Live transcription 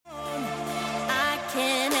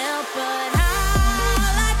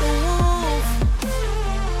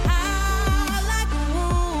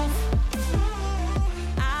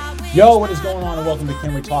Yo, what is going on, and welcome to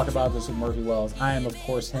Can We Talk About This with Murphy Wells. I am, of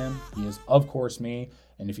course, him. He is, of course, me.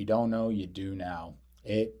 And if you don't know, you do now.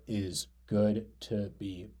 It is good to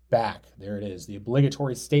be back. There it is, the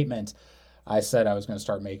obligatory statement I said I was going to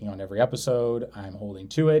start making on every episode. I'm holding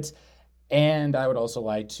to it. And I would also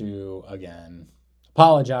like to, again,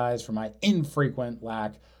 apologize for my infrequent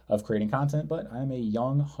lack of creating content, but I'm a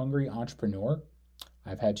young, hungry entrepreneur.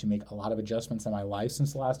 I've had to make a lot of adjustments in my life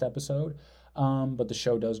since the last episode. But the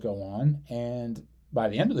show does go on, and by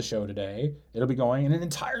the end of the show today, it'll be going in an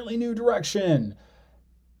entirely new direction.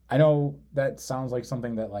 I know that sounds like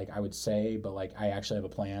something that I would say, but I actually have a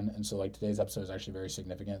plan, and so today's episode is actually very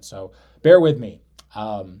significant. So bear with me.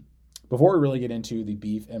 Before we really get into the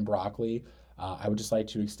beef and broccoli, I would just like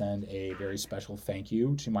to extend a very special thank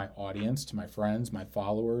you to my audience, to my friends, my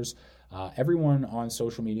followers, everyone on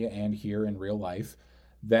social media and here in real life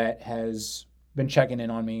that has been checking in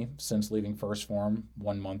on me since leaving First Form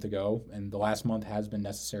 1 month ago, and the last month has been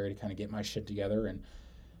necessary to kind of get my shit together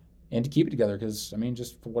and to keep it together, because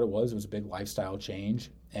just for what it was a big lifestyle change,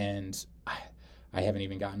 and I haven't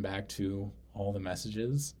even gotten back to all the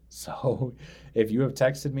messages. So if you have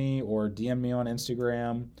texted me or DM'd me on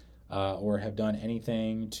Instagram or have done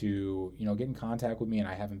anything to get in contact with me and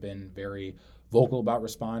I haven't been very vocal about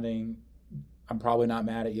responding, I'm probably not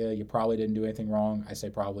mad at you. You probably didn't do anything wrong. I say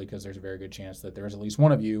probably because there's a very good chance that there's at least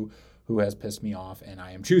one of you who has pissed me off, and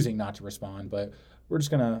I am choosing not to respond. But we're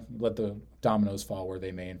just going to let the dominoes fall where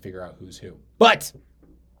they may and figure out who's who. But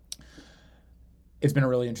it's been a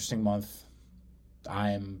really interesting month.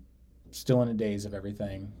 I'm still in a daze of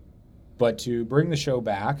everything. But to bring the show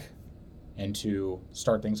back and to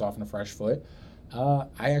start things off on a fresh foot, I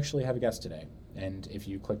actually have a guest today. And if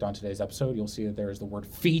you clicked on today's episode, you'll see that there is the word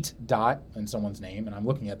feet dot in someone's name, and I'm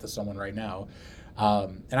looking at this someone right now.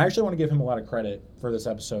 And I actually want to give him a lot of credit for this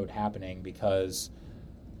episode happening because,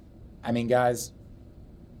 guys,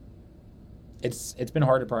 it's been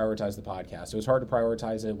hard to prioritize the podcast. It was hard to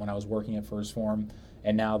prioritize it when I was working at First Form,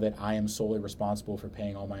 and now that I am solely responsible for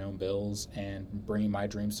paying all my own bills and bringing my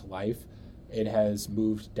dreams to life, it has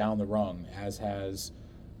moved down the rung, as has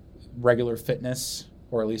regular fitness,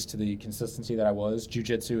 or at least to the consistency that I was.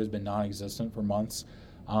 Jiu-jitsu has been non-existent for months.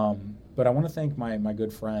 But I want to thank my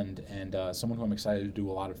good friend and someone who I'm excited to do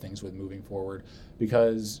a lot of things with moving forward,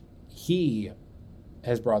 because he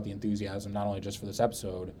has brought the enthusiasm not only just for this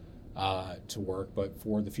episode to work, but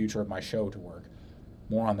for the future of my show to work.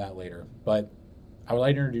 More on that later. But I would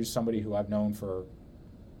like to introduce somebody who I've known for,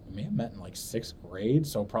 we may have met in sixth grade,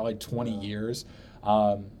 so probably 20 years.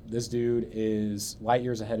 This dude is light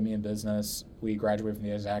years ahead of me in business. We graduated from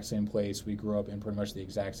the exact same place. We grew up in pretty much the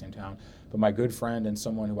exact same town. But my good friend and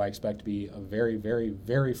someone who I expect to be a very, very,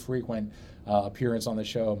 very frequent appearance on the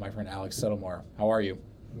show, my friend Alex Settlemoir. How are you?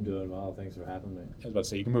 I'm doing well. Thanks for having me. I was about to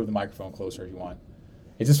say, you can move the microphone closer if you want.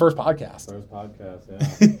 It's his first podcast. First podcast, yeah.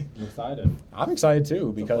 I'm excited. I'm excited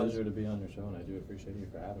too, because it's a pleasure to be on your show, and I do appreciate you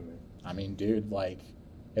for having me. Dude,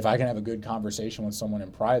 if I can have a good conversation with someone in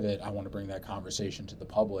private, I want to bring that conversation to the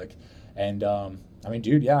public. And,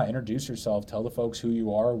 dude, yeah, introduce yourself. Tell the folks who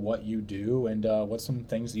you are, what you do, and what's some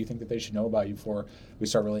things that you think that they should know about you before we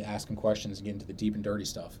start really asking questions and get into the deep and dirty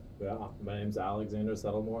stuff. Yeah, my name's Alexander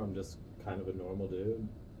Settlemoir. I'm just kind of a normal dude,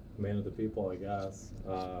 man of the people, I guess.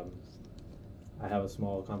 I have a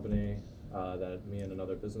small company that me and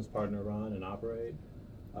another business partner run and operate.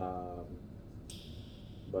 But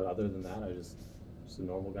other than that, I just a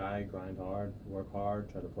normal guy, grind hard, work hard,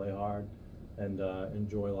 try to play hard, and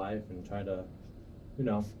enjoy life and try to,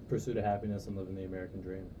 pursue the happiness and living the American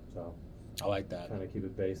dream. So I like that. Kind of keep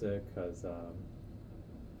it basic because,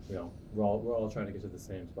 we're all trying to get to the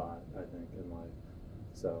same spot, I think, in life.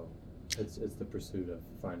 So it's the pursuit of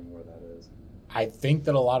finding where that is. I think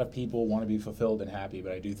that a lot of people want to be fulfilled and happy,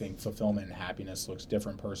 but I do think fulfillment and happiness looks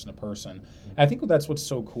different person to person. And I think that's what's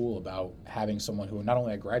so cool about having someone who not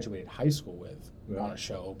only I graduated high school with on a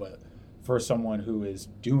show, but for someone who is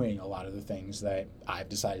doing a lot of the things that I've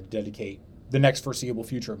decided to dedicate the next foreseeable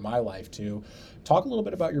future of my life to. Talk a little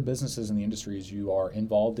bit about your businesses and the industries you are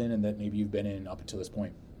involved in and that maybe you've been in up until this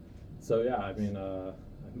point. So, yeah,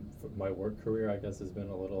 my work career, I guess, has been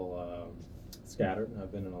a little scattered.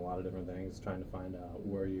 I've been in a lot of different things, trying to find out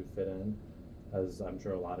where you fit in, as I'm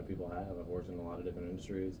sure a lot of people have. I've worked in a lot of different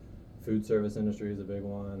industries. Food service industry is a big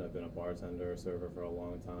one. I've been a bartender, server for a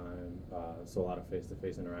long time, so a lot of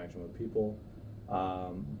face-to-face interaction with people.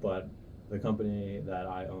 But the company that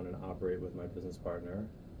I own and operate with my business partner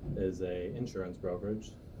is a insurance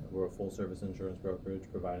brokerage. We're a full-service insurance brokerage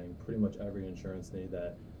providing pretty much every insurance need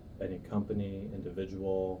that any company,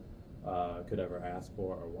 individual could ever ask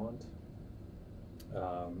for or want.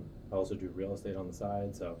 I also do real estate on the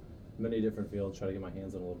side, so many different fields, try to get my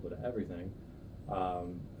hands on a little bit of everything.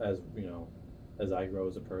 As you know, as I grow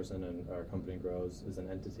as a person and our company grows as an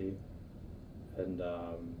entity, and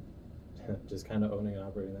just kind of owning and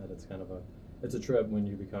operating that, it's a trip when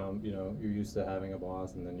you become, you're used to having a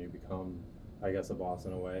boss, and then you become, I guess, a boss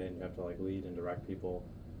in a way, and you have to like lead and direct people,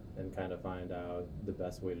 and kind of find out the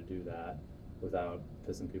best way to do that without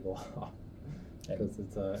pissing people off. Because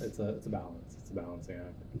it's a balance. It's a balancing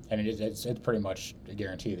act. And it's pretty much a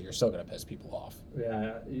guarantee that you're still going to piss people off.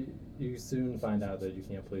 Yeah, you soon find out that you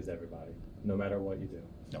can't please everybody, no matter what you do.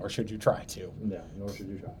 Nor should you try to. Yeah, nor should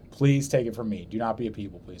you try. Please take it from me. Do not be a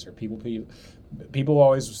people pleaser. People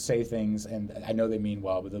always say things, and I know they mean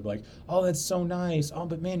well, but they're like, "Oh, that's so nice. Oh,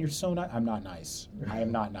 but man, you're so nice." I'm not nice. I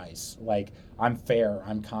am not nice. Like, I'm fair.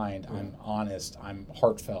 I'm kind. Yeah. I'm honest. I'm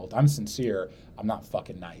heartfelt. I'm sincere. I'm not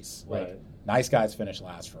fucking nice. Like, right. Nice guys finish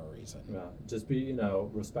last for a reason. Yeah, just be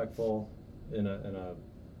respectful in a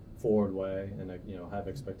forward way, and have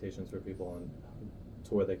expectations for people, and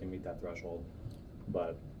to where they can meet that threshold.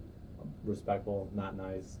 But respectful, not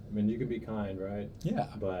nice. I mean, you can be kind, right? Yeah.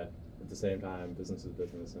 But at the same time, business is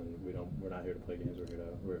business, and we're not here to play games.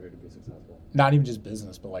 We're here to be successful. Not even just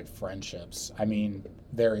business, but like friendships. I mean,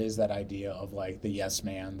 there is that idea of like the yes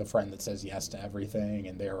man, the friend that says yes to everything,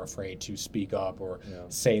 and they're afraid to speak up or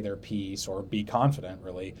say their piece or be confident,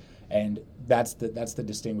 really. And that's the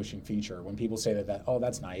distinguishing feature. When people say that oh,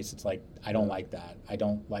 that's nice, it's like, I don't like that. I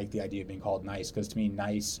don't like the idea of being called nice, because to me,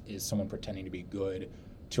 nice is someone pretending to be good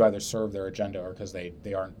to either serve their agenda or because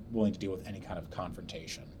they aren't willing to deal with any kind of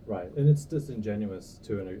confrontation. Right, and it's disingenuous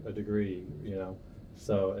to a degree,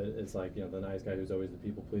 So it's like, the nice guy who's always the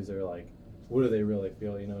people pleaser, like, what do they really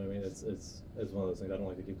feel? You know what I mean? It's one of those things. I don't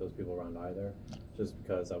like to keep those people around either, just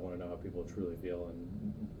because I want to know how people truly feel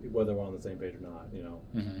and whether we're on the same page or not.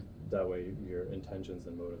 Mm-hmm. That way your intentions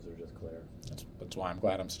and motives are just clear. That's why I'm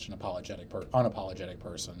glad I'm such an unapologetic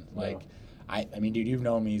person. Like, I mean, dude, you've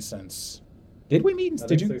known me since. Did we meet?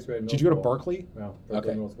 Did you go to Berkeley? No,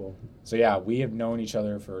 Berkeley Middle School. So yeah, we have known each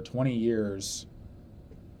other for 20 years.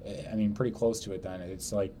 I mean, pretty close to it then.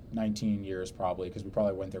 It's like 19 years probably, because we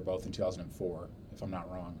probably went there both in 2004, if I'm not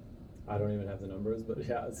wrong. I don't even have the numbers, but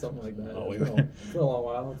yeah, it's something like that. Oh, it's been a long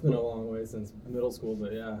while. It's been a long way since middle school,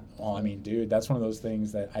 but yeah. Well, I mean, dude, that's one of those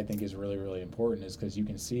things that I think is really, really important, is because you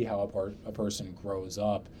can see how a person grows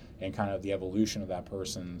up and kind of the evolution of that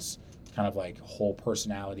person's kind of like whole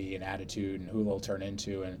personality and attitude and who they'll turn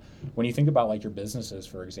into. And when you think about like your businesses,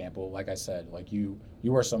 for example, like I said, like you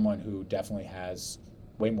are someone who definitely has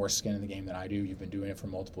way more skin in the game than I do. You've been doing it for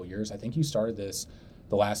multiple years. I think you started this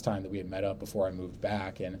the last time that we had met up before I moved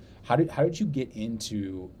back. And how did you get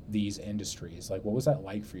into these industries? Like, what was that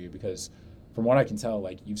like for you? Because from what I can tell,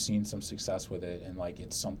 like, you've seen some success with it, and like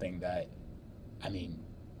it's something that, I mean,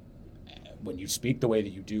 when you speak the way that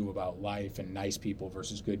you do about life and nice people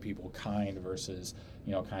versus good people, kind versus,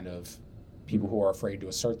 kind of people who are afraid to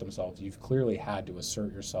assert themselves, you've clearly had to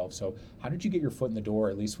assert yourself. So how did you get your foot in the door,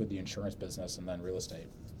 at least with the insurance business and then real estate?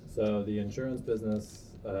 So the insurance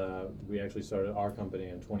business, we actually started our company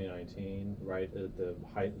in 2019, right at the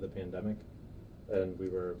height of the pandemic. And we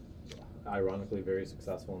were ironically very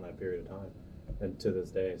successful in that period of time. And to this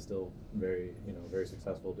day, still very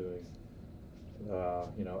successful doing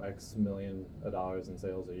X million of dollars in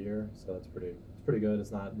sales a year. So it's pretty good.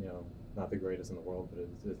 It's not, not the greatest in the world, but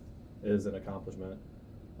it is an accomplishment.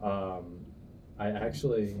 I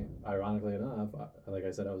actually, ironically enough, like I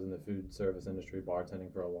said, I was in the food service industry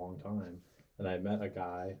bartending for a long time, and I met a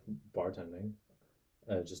guy bartending,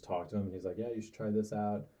 just talked to him, and he's like, yeah, you should try this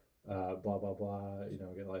out, blah, blah, blah,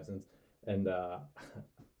 get licensed. And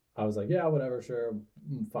I was like, yeah, whatever, sure,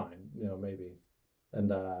 fine, maybe. And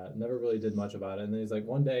never really did much about it. And then he's like,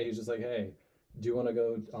 one day he's just like, hey, do you want to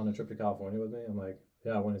go on a trip to California with me? I'm like,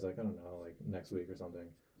 yeah. When he's like, I don't know, like next week or something.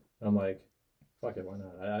 And I'm like, fuck it, why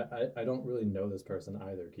not? I don't really know this person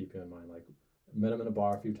either, keep you in mind. Like, met him in a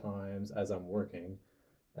bar a few times as I'm working.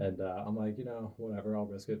 And I'm like, whatever, I'll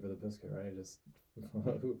risk it for the biscuit, right? Just,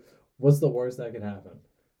 what's the worst that can happen?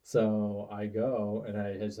 So I go and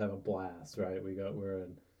I just have a blast, right? We're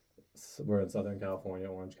in Southern California,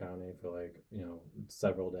 Orange County, for like,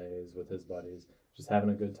 several days with his buddies, just having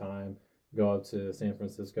a good time. Go up to San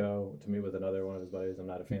Francisco to meet with another one of his buddies. I'm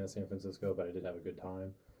not a fan of San Francisco, but I did have a good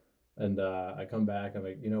time. And I come back, I'm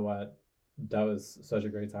like, you know what? That was such a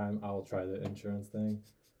great time. I'll try the insurance thing.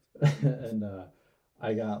 And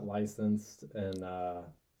I got licensed, and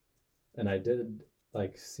I did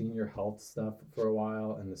like senior health stuff for a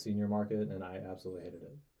while in the senior market, and I absolutely hated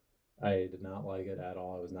it. I did not like it at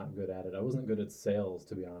all. I was not good at it. I wasn't good at sales,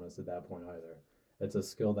 to be honest, at that point either. It's a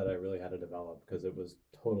skill that I really had to develop because it was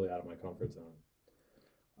totally out of my comfort zone.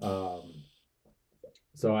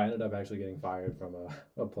 So I ended up actually getting fired from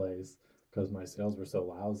a place because my sales were so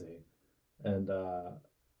lousy. And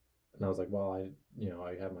and I was like, well, I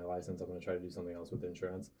have my license. I'm going to try to do something else with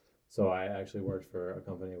insurance. So I actually worked for a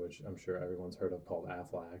company which I'm sure everyone's heard of called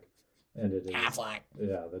Aflac, and it is Affleck.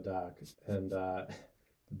 yeah, the doc, and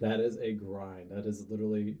that is a grind. That is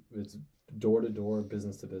literally it's door to door,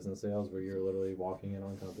 business to business sales where you're literally walking in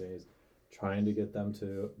on companies, trying to get them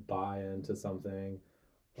to buy into something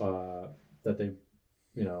uh, that they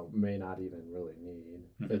may not even really need.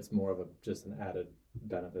 Mhm. It's more of a just an added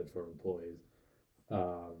benefit for employees.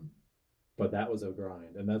 Um, but that was a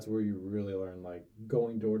grind, and that's where you really learn like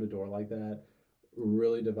going door to door like that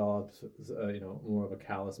really develops more of a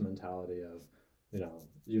callous mentality of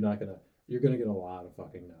you're gonna get a lot of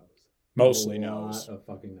fucking no's, Mostly a lot knows. of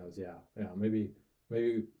fucking no's. Yeah, maybe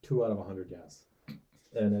 2 out of 100 yes,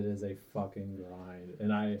 and it is a fucking grind.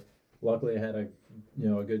 And I luckily had a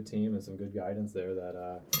good team and some good guidance there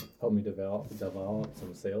that helped me develop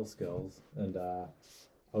some sales skills, and I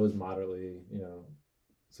was moderately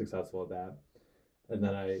successful at that. And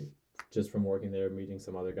then I just from working there, meeting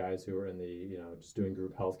some other guys who were in the just doing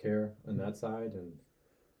group healthcare on that side, and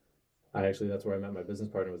I actually that's where I met my business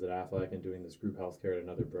partner was at Aflac and doing this group healthcare at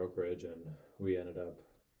another brokerage, and we ended up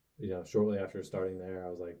shortly after starting there, I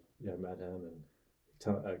was like, yeah, I met him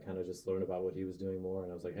and I kind of just learned about what he was doing more,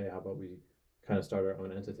 and I was like, hey, how about we kind of start our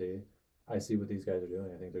own entity? I see what these guys are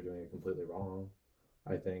doing. I think they're doing it completely wrong.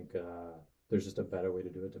 I think there's just a better way to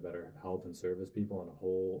do it to better help and service people in a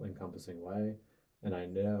whole encompassing way. And I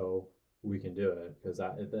know we can do it because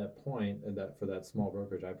at that point, and that for that small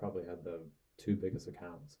brokerage, I probably had the two biggest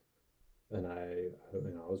accounts, and I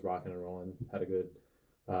was rocking and rolling. Had a good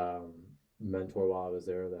um, mentor while I was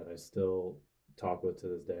there that I still talk with to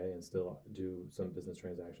this day, and still do some business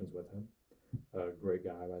transactions with him. A great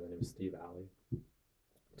guy by the name of Steve Alley,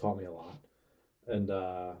 taught me a lot, and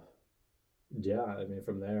yeah, I mean,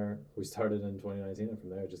 from there, we started in 2019, and from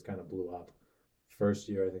there, it just kind of blew up. First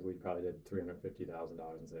year, I think we probably did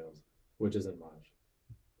 $350,000 in sales, which isn't much.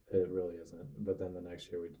 It really isn't. But then the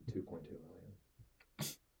next year, we did 2.2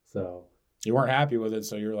 million. So You weren't happy with it,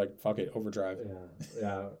 so you're like, fuck it, overdrive.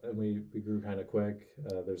 yeah, and we grew kind of quick.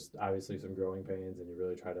 There's obviously some growing pains, and you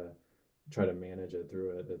really try to manage it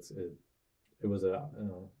through it. It was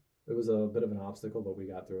it was a bit of an obstacle, but we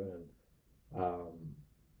got through it, and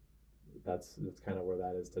that's kind of where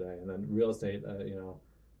that is today. And then real estate,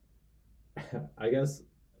 I guess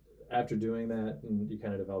after doing that, and you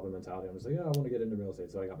kind of develop a mentality. I'm just like, yeah, I want to get into real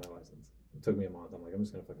estate, so I got my license. It took me a month. I'm like, I'm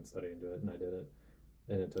just gonna fucking study and do it, and I did it.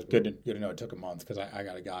 And it took Good to know it took a month because I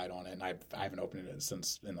got a guide on it and I haven't opened it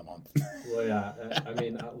since in the month. well, yeah. I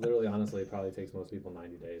mean, literally, honestly, it probably takes most people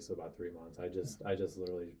 90 days, so about 3 months. I just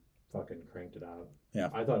literally fucking cranked it out. Yeah.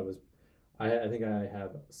 I thought it was. I think I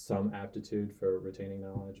have some aptitude for retaining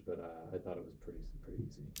knowledge, but I thought it was pretty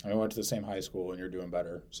easy. I went to the same high school and you're doing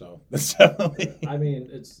better, so that's definitely. I mean,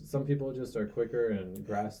 it's some people just are quicker and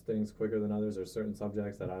grasp things quicker than others. There's certain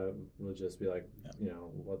subjects that I will just be like,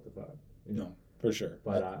 what the fuck, No, for sure.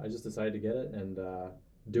 But I just decided to get it and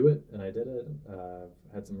do it, and I did it.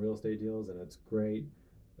 Had some real estate deals, and it's great.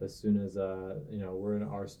 As soon as we're in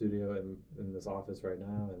our studio in this office right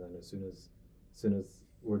now, and then as soon as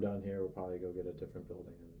we're done here, we'll probably go get a different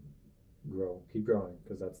building and keep growing,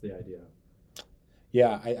 because that's the idea.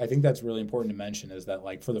 Yeah, I think that's really important to mention is that,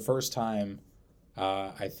 like, for the first time,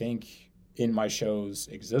 I think in my show's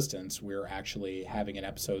existence, we're actually having an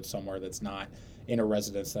episode somewhere that's not in a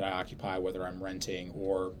residence that I occupy, whether I'm renting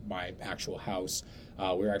or my actual house.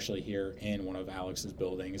 We're actually here in one of Alex's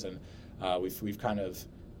buildings, and we've kind of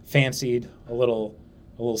fancied a little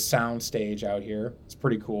sound stage out here. It's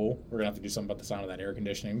pretty cool. We're gonna have to do something about the sound of that air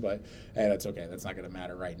conditioning, but hey, that's okay. That's not gonna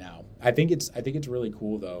matter right now. I think it's really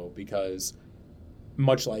cool though, because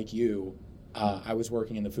much like you, I was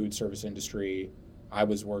working in the food service industry. I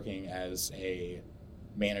was working as a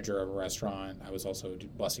manager of a restaurant. I was also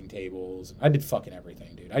bussing tables. I did fucking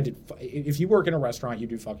everything, dude. If you work in a restaurant, you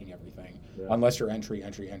do fucking everything, unless you're entry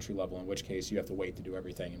level, in which case you have to wait to do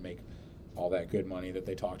everything and make all that good money that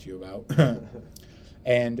they talk to you about.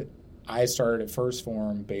 And I started at First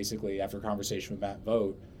Form basically after a conversation with Matt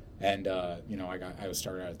Vogt, and I was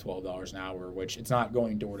started at $12 an hour, which it's not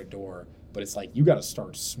going door to door, but it's like you got to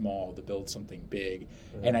start small to build something big.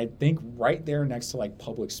 Mm-hmm. And I think right there next to like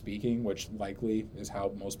public speaking, which likely is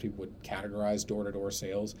how most people would categorize door to door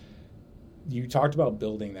sales, you talked about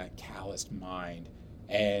building that calloused mind,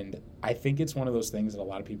 and I think it's one of those things that a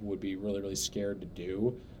lot of people would be really, really scared to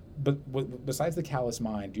do. But besides the callous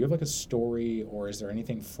mind, do you have like a story, or is there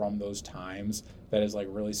anything from those times that has like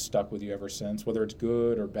really stuck with you ever since, whether it's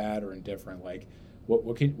good or bad or indifferent? Like,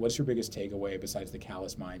 What's your biggest takeaway besides the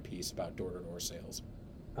callous mind piece about door-to-door sales?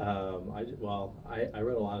 I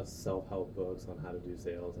read a lot of self-help books on how to do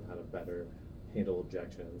sales and how to better handle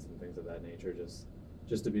objections and things of that nature,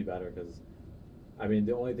 just to be better. Because I mean,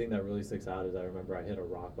 the only thing that really sticks out is I remember I hit a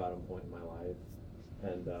rock bottom point in my life,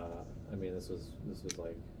 and I mean, this was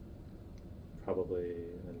like probably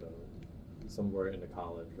somewhere into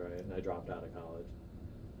college, right? And I dropped out of college.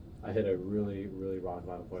 I hit a really, really rock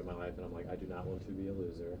bottom point in my life, and I'm like, I do not want to be a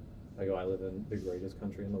loser. I live in the greatest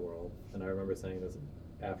country in the world, and I remember saying this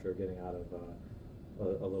after getting out of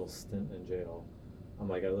a little stint in jail. I'm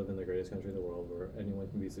like, I live in the greatest country in the world where anyone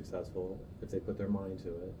can be successful if they put their mind to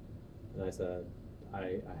it. And I said,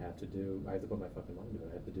 I have to put my fucking mind to it.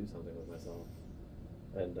 I have to do something with myself.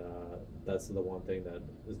 And that's the one thing that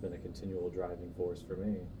has been a continual driving force for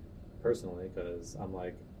me personally, because I'm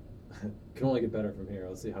like, can only get better from here.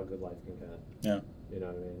 Let's see how good life can get. Yeah. You know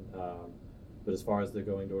what I mean? But as far as the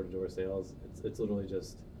going door-to-door sales, it's literally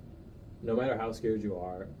just, no matter how scared you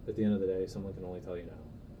are, at the end of the day, someone can only tell you no.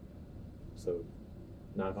 So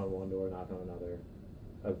knock on one door, knock on another.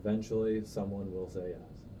 Eventually, someone will say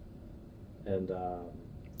yes. And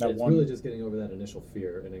it's really just getting over that initial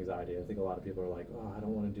fear and anxiety. I think a lot of people are like, oh, I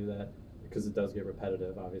don't want to do that, because it does get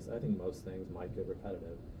repetitive, obviously. I think most things might get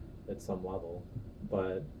repetitive at some level.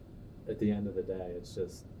 But at the end of the day, it's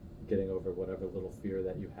just getting over whatever little fear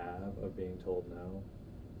that you have of being told no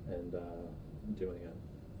and doing it.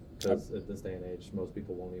 Because at this day and age, most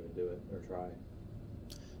people won't even do it or try.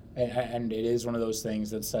 And it is one of those things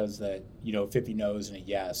that says that, 50 no's and a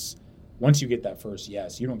yes. Once you get that first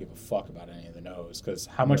yes, you don't give a fuck about any of the no's. Because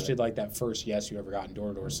how much did that first yes you ever got in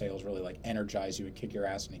door-to-door sales really energize you and kick your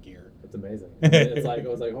ass into gear? It's amazing. It's like, I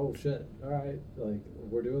was like, oh shit, all right,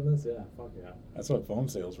 we're doing this? Yeah, fuck yeah. That's what phone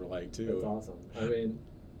sales were like too. It's awesome. I mean,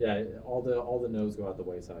 yeah, all the no's go out the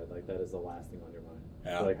wayside. That is the last thing on your mind.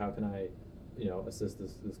 Yeah. So how can I, assist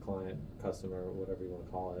this client, customer, whatever you want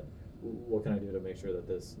to call it? What can I do to make sure that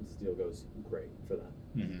this deal goes great for them?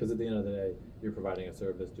 Because at the end of the day, you're providing a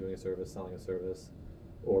service, doing a service, selling a service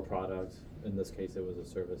or product. In this case, it was a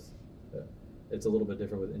service. It's a little bit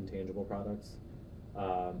different with intangible products,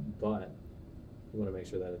 but you want to make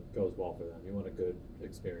sure that it goes well for them. You want a good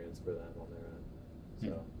experience for them on their end.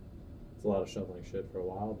 So it's a lot of shoveling shit for a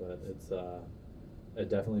while, but it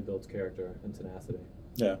definitely builds character and tenacity.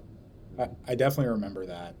 Yeah, I definitely remember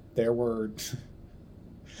that. There were...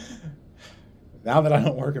 Now that I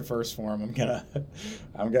don't work at First Form,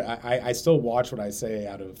 I still watch what I say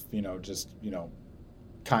out of,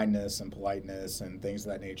 kindness and politeness and things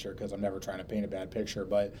of that nature, because I'm never trying to paint a bad picture.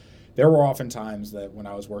 But there were often times that when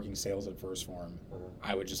I was working sales at First Form,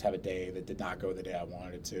 I would just have a day that did not go the day I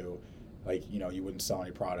wanted it to. You wouldn't sell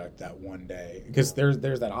any product that one day. Because there's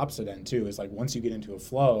that opposite end too. It's like once you get into a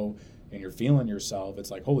flow and you're feeling yourself, it's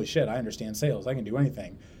like, holy shit, I understand sales. I can do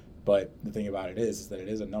anything. But the thing about it is that it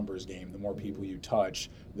is a numbers game. The more people you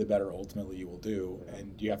touch, the better ultimately you will do.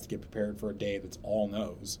 And you have to get prepared for a day that's all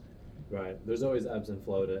no's. Right. There's always ebbs and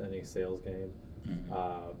flow to any sales game.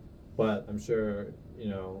 But I'm sure,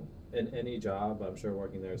 in any job, I'm sure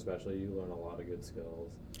working there especially, you learn a lot of good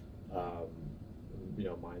skills.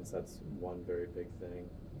 Mindset's one very big thing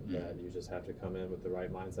that you just have to come in with the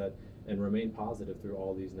right mindset and remain positive through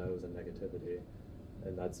all these no's and negativity.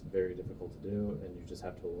 And that's very difficult to do, and you just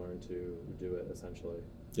have to learn to do it, essentially.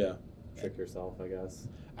 Yeah. Trick yourself, I guess.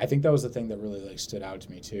 I think that was the thing that really stood out to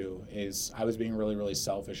me too, is I was being really, really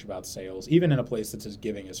selfish about sales, even in a place that's as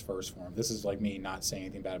giving as First Form. This is me not saying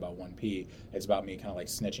anything bad about 1P. It's about me kind of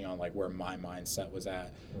snitching on where my mindset was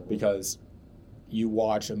at. Because you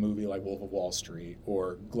watch a movie like Wolf of Wall Street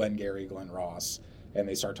or Glengarry Glen Ross, and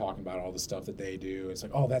they start talking about all the stuff that they do. It's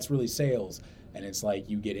like, oh, that's really sales. And it's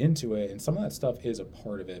you get into it, and some of that stuff is a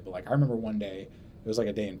part of it. But I remember one day, it was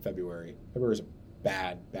a day in February. February is a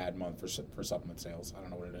bad month for supplement sales. I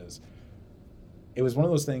don't know what it is. It was one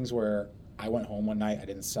of those things where I went home one night, I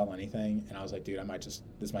didn't sell anything, and I was like, dude,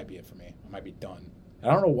 this might be it for me. I might be done. And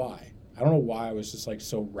I don't know why. I don't know why I was just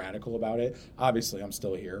so radical about it. Obviously, I'm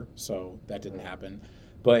still here, so that didn't happen.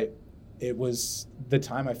 But it was the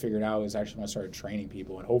time I figured out is actually when I started training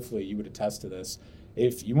people, and hopefully you would attest to this.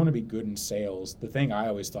 If you want to be good in sales, the thing I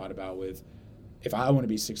always thought about if I want to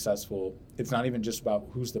be successful, it's not even just about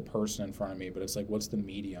who's the person in front of me, but it's what's the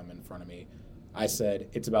medium in front of me. I said,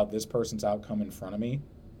 it's about this person's outcome in front of me,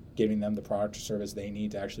 giving them the product or service they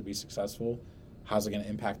need to actually be successful. How's it going to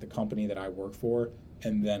impact the company that I work for?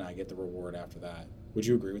 And then I get the reward after that. Would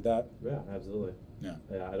you agree with that? Yeah, absolutely. Yeah.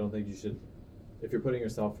 Yeah, I don't think you should, if you're putting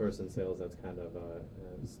yourself first in sales, that's kind of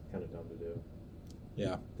dumb to do.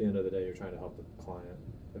 Yeah. At the end of the day, you're trying to help the client.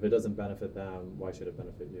 If it doesn't benefit them, why should it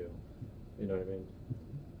benefit you? You know what I mean?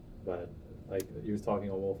 But like you was talking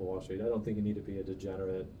on Wolf of Wall Street, I don't think you need to be a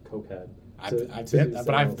degenerate cokehead.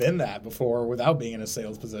 I've been that before without being in a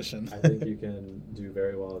sales position. I think you can do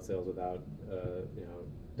very well at sales without,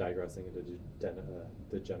 digressing into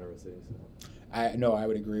degeneracy. So. I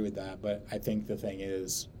would agree with that, but I think the thing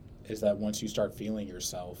is that once you start feeling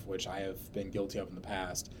yourself, which I have been guilty of in the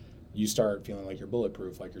past, you start feeling like you're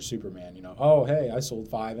bulletproof, like you're Superman. Oh, hey, I sold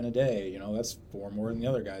 5 in a day. That's 4 more than the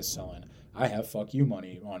other guy's selling. I have fuck you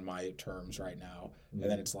money on my terms right now. Mm-hmm.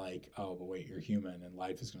 And then it's like, oh, but wait, you're human, and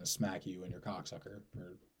life is going to smack you and your cocksucker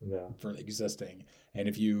for existing. And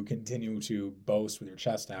if you continue to boast with your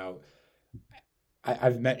chest out,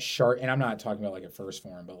 I've met and I'm not talking about like at first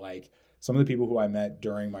form, but like some of the people who I met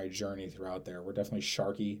during my journey throughout there were definitely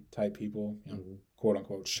sharky type people, mm-hmm. quote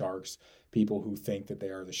unquote sharks, people who think that they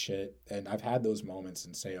are the shit. And I've had those moments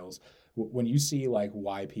in sales. When you see like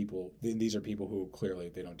why people, these are people who clearly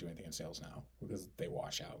they don't do anything in sales now because they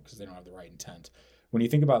wash out because they don't have the right intent. When you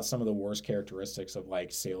think about some of the worst characteristics of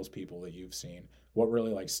like salespeople that you've seen, what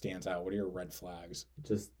really like stands out? What are your red flags?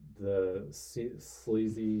 Just the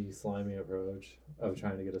sleazy, slimy approach of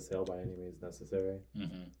trying to get a sale by any means necessary.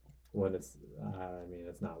 Mm-hmm. When it's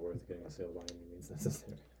not worth getting a sale by any means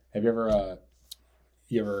necessary. Have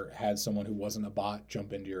you ever had someone who wasn't a bot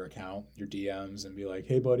jump into your account, your DMs, and be like,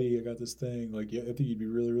 "Hey, buddy, I got this thing. Like, yeah, I think you'd be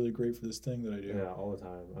really, really great for this thing that I do." Yeah, all the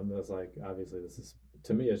time. I'm just like, obviously, this is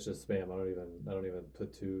to me, it's just spam. I don't even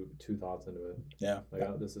put two thoughts into it. Yeah,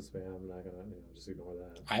 like this is spam. I'm not gonna just ignore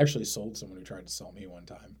that. I actually sold someone who tried to sell me one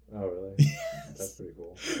time. Oh, really? Yes. That's pretty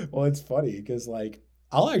cool. Well, it's funny because like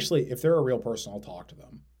I'll actually, if they're a real person, I'll talk to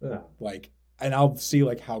them. Yeah. Like, and I'll see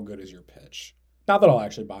like how good is your pitch. Not that I'll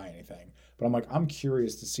actually buy anything. But I'm like, I'm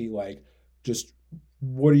curious to see like just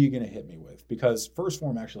what are you going to hit me with? Because First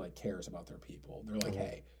Form actually like cares about their people. They're like,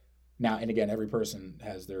 hey, now, and again, every person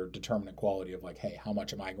has their determinant quality of like, hey, how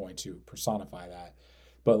much am I going to personify that?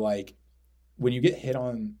 But like when you get hit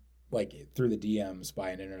on like through the DMs by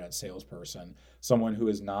an internet salesperson, someone who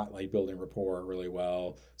is not like building rapport really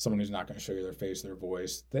well, someone who's not going to show you their face, their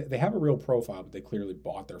voice, they have a real profile, but they clearly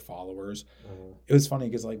bought their followers. It was funny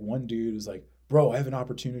because like one dude was like, bro, I have an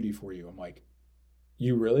opportunity for you. I'm like,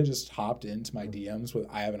 you really just hopped into my DMs with,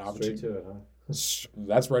 I have an opportunity. Straight to it, huh?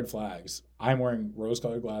 That's red flags. I'm wearing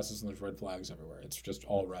rose-colored glasses and there's red flags everywhere. It's just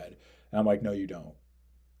all red. And I'm like, no, you don't.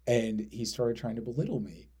 And he started trying to belittle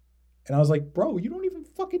me. And I was like, bro, you don't even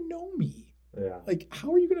fucking know me. Yeah. Like,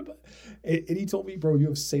 how are you going to... And he told me, bro, you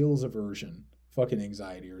have sales aversion, fucking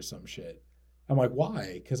anxiety or some shit. I'm like,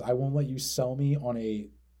 why? Because I won't let you sell me on a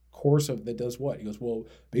course that does what? He goes, well,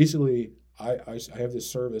 basically... I have this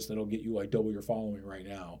service that'll get you like double your following right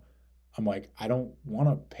now. I'm like, I don't want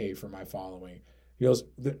to pay for my following. He goes,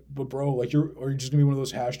 but bro, like are you just gonna be one of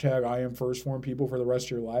those hashtag I am First Form people for the rest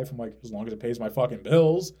of your life? I'm like, as long as it pays my fucking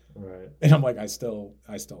bills. Right. And I'm like, I still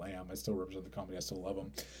am. I still represent the company. I still love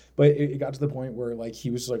them. But it got to the point where like he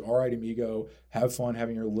was just like, all right, amigo, have fun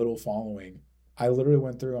having your little following. I literally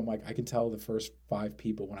went through. I'm like, I can tell the first 5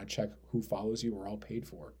 people when I check who follows you are all paid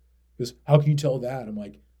for. He goes, how can you tell that? I'm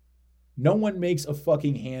like, no one makes a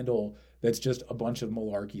fucking handle that's just a bunch of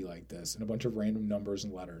malarkey like this and a bunch of random numbers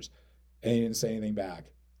and letters. And he didn't say anything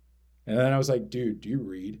back. And then I was like, dude, do you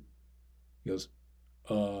read? He goes,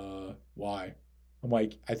 why? I'm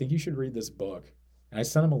like, I think you should read this book. And I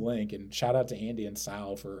sent him a link, and shout out to Andy and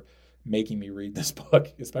Sal for making me read this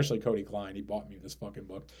book, especially Cody Klein. He bought me this fucking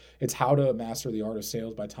book. It's How to Master the Art of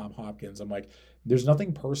Sales by Tom Hopkins. I'm like, there's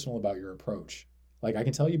nothing personal about your approach. Like, I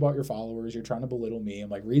can tell you about your followers. You're trying to belittle me. I'm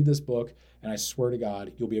like, read this book, and I swear to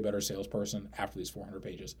God, you'll be a better salesperson after these 400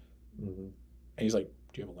 pages. Mm-hmm. And he's like,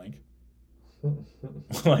 do you have a link? I'm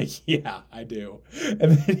like, yeah, I do.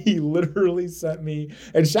 And then he literally sent me,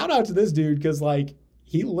 and shout out to this dude, because, like,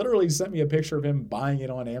 he literally sent me a picture of him buying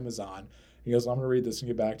it on Amazon. He goes, I'm going to read this and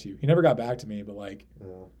get back to you. He never got back to me, but, like,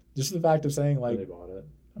 just the fact of saying, like, they bought it.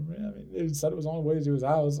 I mean, it said it was on the way to his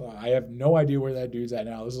house. I have no idea where that dude's at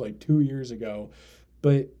now. This is like 2 years ago.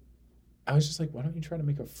 But I was just like, why don't you try to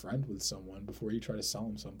make a friend with someone before you try to sell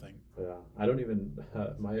them something? Yeah. I don't even,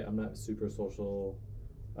 I'm not super social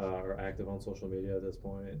or active on social media at this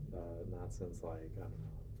point. Not since, like, I don't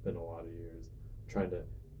know, it's been a lot of years. I'm trying to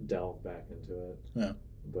delve back into it. Yeah.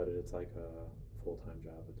 But it's like a full-time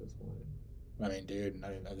job at this point. I mean, dude,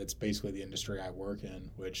 that's basically the industry I work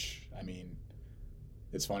in, which, I mean,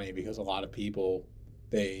 it's funny because a lot of people,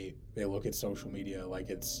 they look at social media like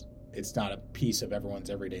it's not a piece of everyone's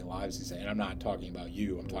everyday lives. And I'm not talking about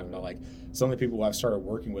you. I'm talking about like some of the people who I've started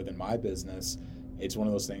working with in my business. It's one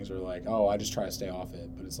of those things where like, oh, I just try to stay off it.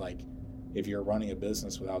 But it's like, if you're running a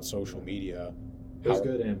business without social media, there's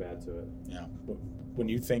good and bad to it. Yeah. But when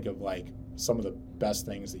you think of like some of the best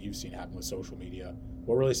things that you've seen happen with social media?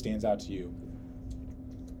 What really stands out to you?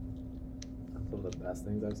 Some of the best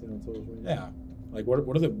things I've seen on social media? Yeah. Like, what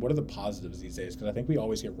are the positives these days? Because I think we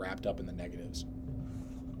always get wrapped up in the negatives.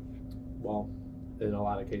 Well, in a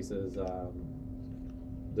lot of cases,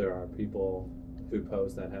 there are people who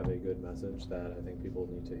post that have a good message that I think people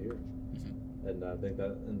need to hear. Mm-hmm. And I think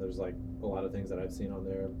that, and there's like a lot of things that I've seen on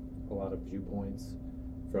there, a lot of viewpoints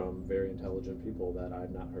from very intelligent people that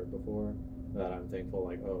I've not heard before, that I'm thankful,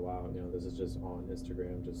 like, oh wow, this is just on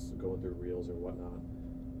Instagram, just going through reels or whatnot.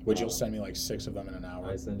 Which you'll send me like 6 of them in an hour.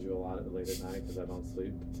 I send you a lot late at night because I don't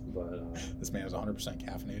sleep. But this man is 100%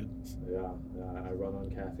 caffeinated. Yeah, I run on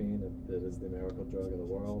caffeine. It is the miracle drug of the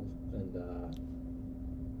world, and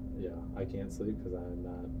I can't sleep because I'm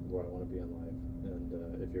not where I want to be in life.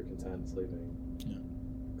 And if you're content sleeping,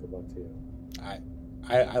 good luck to you.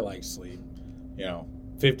 I like sleep.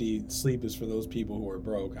 50 sleep is for those people who are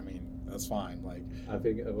broke. I mean, that's fine. Like, I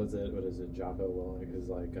think what is it? Jocko Willink is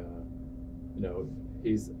like,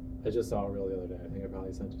 I just saw a reel the other day. I think I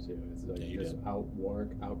probably sent it to you. It's like you just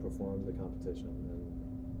outperform the competition, and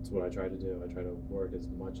it's what I try to do. I try to work as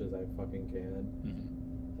much as I fucking can,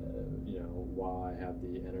 while I have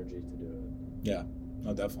the energy to do it. Yeah,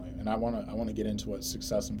 no, definitely. And I want to get into what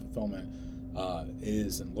success and fulfillment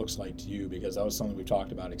is and looks like to you, because that was something we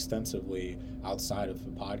talked about extensively outside of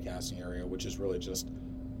the podcasting area, which is really just,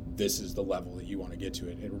 this is the level that you want to get to.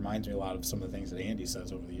 It reminds me a lot of some of the things that Andy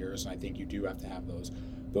says over the years, and I think you do have to have those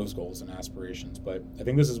goals and aspirations. But I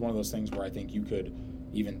think this is one of those things where I think you could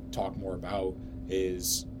even talk more about,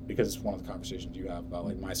 is because it's one of the conversations you have about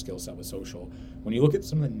like my skill set with social. When you look at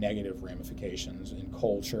some of the negative ramifications in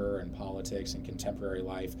culture and politics and contemporary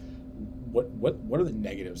life, what are the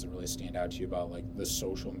negatives that really stand out to you about like the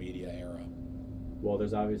social media era? Well,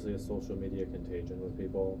 there's obviously a social media contagion with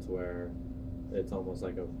people to where it's almost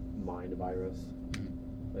like a mind virus.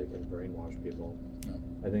 They can brainwash people. Yeah.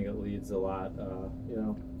 I think it leads a lot,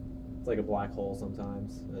 it's like a black hole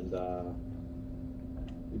sometimes, and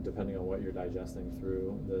depending on what you're digesting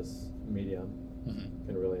through this medium,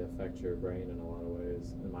 can really affect your brain in a lot of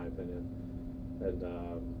ways, in my opinion. And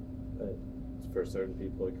for certain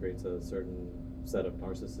people, it creates a certain set of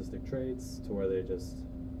narcissistic traits to where they just,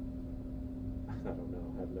 have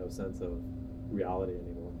no sense of reality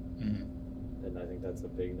anymore. And I think that's a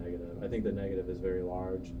big negative. I think the negative is very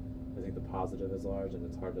large. I think the positive is large, and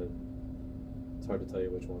it's hard to tell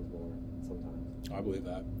you which one's more sometimes. I believe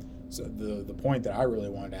that. So the point that I really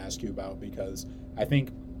wanted to ask you about, because I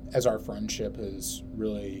think as our friendship has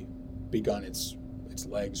really begun its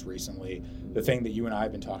legs recently, the thing that you and I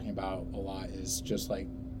have been talking about a lot is just like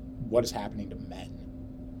what is happening to men.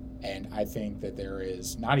 And I think that there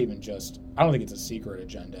is not even just, I don't think it's a secret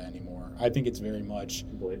agenda anymore. I think it's very much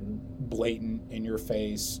blatant in your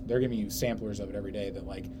face. They're giving you samplers of it every day, that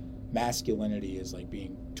like masculinity is like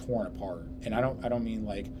being torn apart. And I don't mean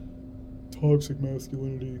like toxic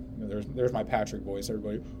masculinity. There's my Patrick voice,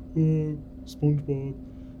 everybody, SpongeBob.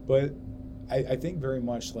 But I think very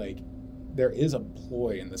much like there is a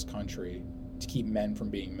ploy in this country to keep men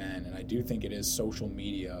from being men. And I do think it is social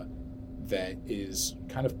media that is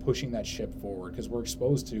kind of pushing that ship forward, because we're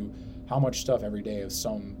exposed to how much stuff every day of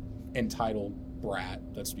some entitled brat,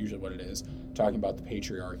 that's usually what it is, talking about the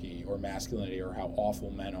patriarchy or masculinity or how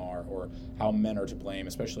awful men are or how men are to blame,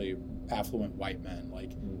 especially affluent white men.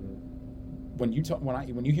 Like when you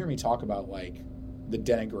hear me talk about like the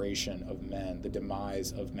denigration of men, the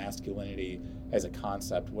demise of masculinity as a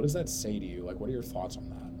concept, what does that say to you? Like, what are your thoughts on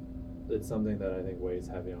that? It's something that I think weighs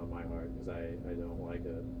heavy on my heart, because I don't like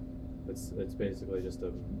it. It's basically just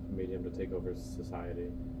a medium to take over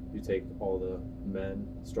society. You take all the men,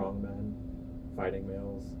 strong men, fighting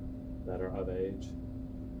males that are of age,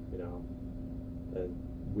 and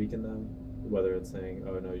weaken them. Whether it's saying,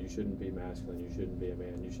 oh no, you shouldn't be masculine, you shouldn't be a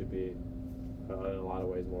man, you should be, in a lot of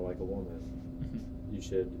ways, more like a woman. You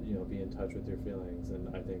should, be in touch with your feelings. And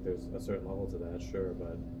I think there's a certain level to that, sure,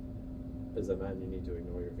 but as a man, you need to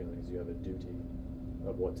ignore your feelings. You have a duty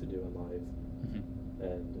of what to do in life.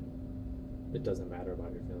 And it doesn't matter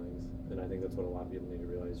about your feelings. And I think that's what a lot of people need to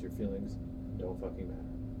realize. Your feelings don't fucking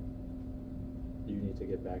matter. You need to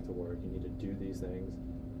get back to work. You need to do these things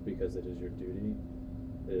because it is your duty.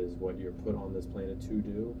 It is what you're put on this planet to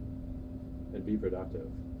do, and be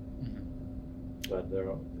productive. But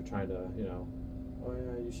they're trying to, oh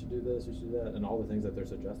yeah, you should do this, you should do that. And all the things that they're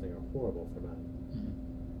suggesting are horrible for men.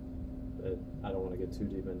 I don't want to get too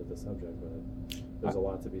deep into the subject, but there's a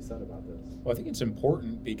lot to be said about this. Well, I think it's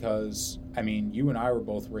important because, I mean, you and I were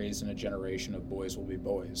both raised in a generation of boys will be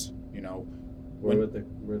boys, We're at the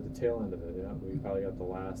tail end of it, yeah. We probably got the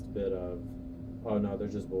last bit of oh no, they're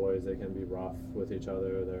just boys. They can be rough with each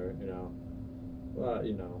other. They're, you know,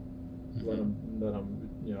 let them,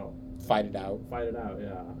 Fight it out. fight it out.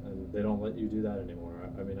 Yeah, and they don't let you do that anymore.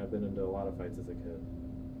 I mean, I've been into a lot of fights as a kid.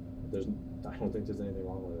 There's, I don't think there's anything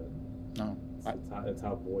wrong with it. No. It's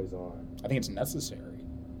how boys are. I think it's necessary.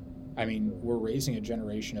 I mean, we're raising a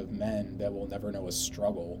generation of men that will never know a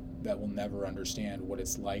struggle, that will never understand what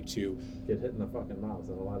it's like to Get hit in the fucking mouth,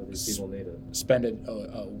 and a lot of these people need it. spend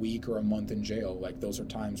a week or a month in jail. Like, those are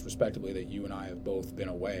times, respectively, that you and I have both been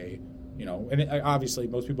away. And obviously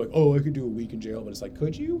most people are like, oh, I could do a week in jail, but it's like,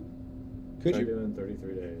 could you? Could Try you? doing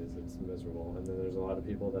 33 days. It's miserable. And then there's a lot of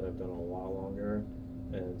people that have done a lot longer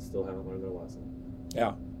and still haven't learned their lesson.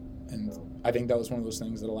 Yeah. And So, I think that was one of those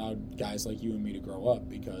things that allowed guys like you and me to grow up,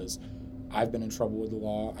 because I've been in trouble with the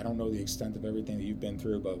law. I don't know the extent of everything that you've been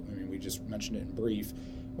through, but I mean, we just mentioned it in brief.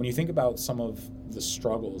 When you think about some of the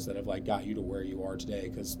struggles that have got you to where you are today,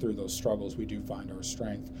 because through those struggles we do find our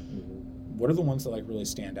strength. What are the ones that really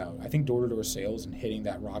stand out? I think door-to-door sales and hitting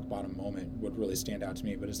that rock bottom moment would really stand out to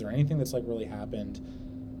me. But is there anything that's really happened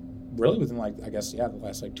really within I guess, the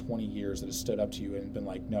last 20 years that has stood up to you and been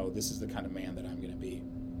like, no, this is the kind of man that I'm going to be?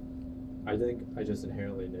 I think I just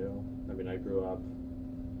inherently knew. I mean, I grew up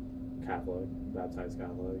Catholic, baptized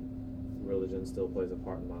Catholic. Religion still plays a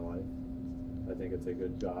part in my life. I think it's a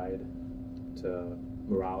good guide to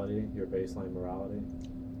morality, your baseline morality,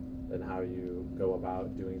 and how you go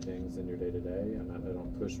about doing things in your day-to-day. And I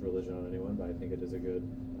don't push religion on anyone, but I think it is a good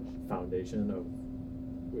foundation of,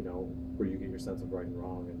 where you get your sense of right and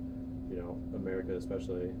wrong. And, America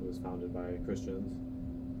especially was founded by Christians,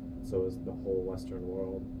 so is the whole Western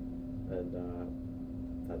world. And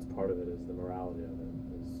that's part of it, is the morality of it,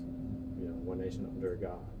 is, one nation under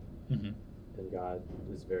God. Mm-hmm. And God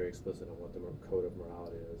is very explicit on what the code of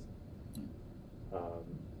morality is.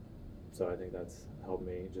 So I think that's helped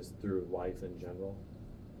me just through life in general,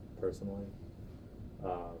 personally.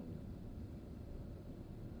 I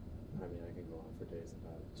mean, I can go on for days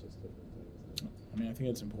about just different things. I mean, I think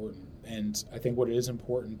it's important. And I think what it is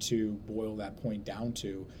important to boil that point down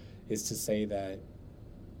to is to say that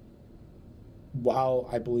while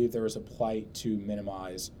I believe there is a plight to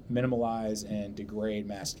minimalize and degrade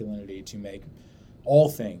masculinity, to make all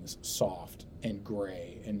things soft and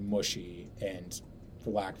gray and mushy and, for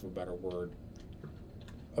lack of a better word,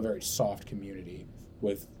 a very soft community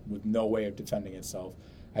with no way of defending itself.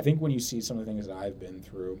 I think when you see some of the things that I've been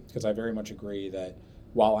through, because I very much agree that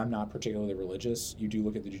while I'm not particularly religious, you do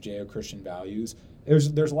look at the Judeo-Christian values,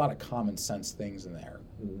 there's a lot of common sense things in there.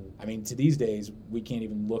 Mm-hmm. I mean, to these days, we can't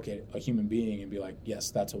even look at a human being and be like,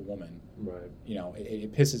 yes, that's a woman. Right.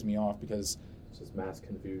 It pisses me off, because It's just mass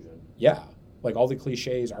confusion. yeah, all the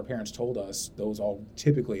cliches our parents told us, those all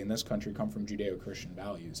typically in this country come from Judeo-Christian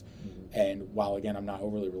values. Mm-hmm. And while, again, I'm not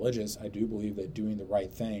overly religious, I do believe that doing the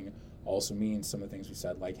right thing also means some of the things we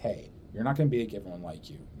said, like, hey, you're not going to make everyone like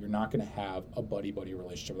you. You're not going to have a buddy-buddy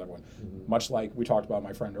relationship with everyone. Mm-hmm. Much like we talked about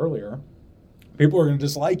my friend earlier, people are going to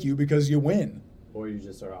dislike you because you win. Or you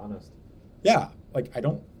just are honest. Yeah,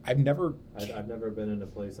 I've never been in a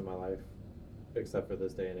place in my life, except for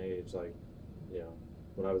this day and age,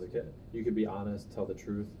 when I was a kid, you could be honest, tell the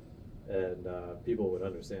truth, and people would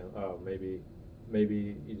understand, oh, maybe,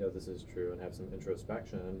 this is true, and have some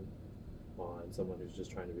introspection on someone who's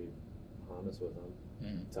just trying to be honest with them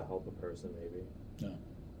to help a person, maybe. Yeah.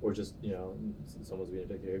 Or just, someone's being a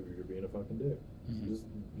dick, you're being a fucking dick. Mm-hmm. Just,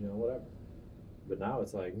 whatever. But now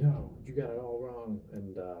it's like, no, you got it all wrong,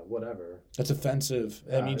 and whatever. That's offensive.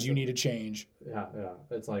 That means you need to change. Yeah.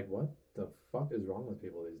 It's like, what the fuck is wrong with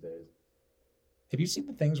people these days? Have you seen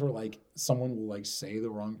the things where someone will say the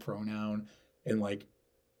wrong pronoun and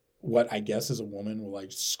what I guess is a woman will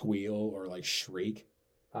squeal or shriek?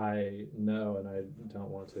 I know, and I don't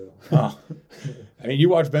want to. Oh. I mean, you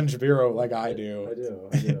watch Ben Shapiro like I do. I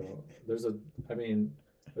do. There's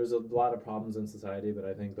a lot of problems in society, but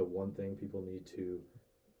I think the one thing people need to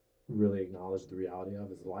really acknowledge the reality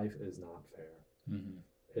of is life is not fair. Mm-hmm.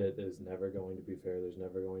 It is never going to be fair. There's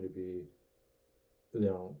never going to be,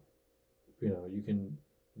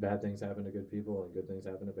 bad things happen to good people and good things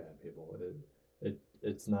happen to bad people.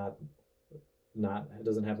 It's not, it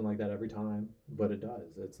doesn't happen like that every time, but it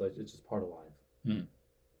does. It's just part of life. Mm.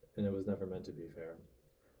 And it was never meant to be fair.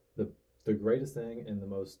 The greatest thing and the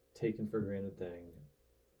most taken for granted thing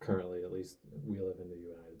currently, at least we live in the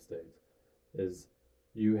United States, is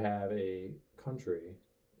you have a country,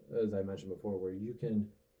 as I mentioned before, where you can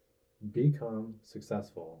become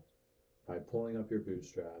successful by pulling up your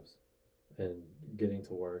bootstraps and getting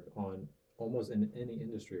to work on almost in any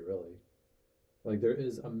industry, really. There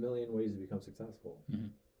is a million ways to become successful.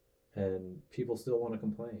 Mm-hmm. And people still want to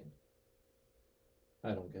complain.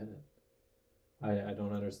 I don't get it. I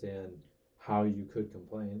don't understand how you could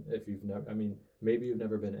complain if you've never, I mean, maybe you've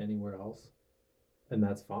never been anywhere else, and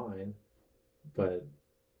that's fine, but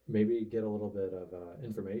maybe get a little bit of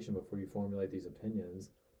information before you formulate these opinions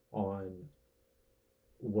on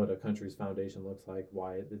what a country's foundation looks like,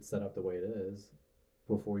 why it's set up the way it is,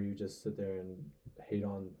 before you just sit there and hate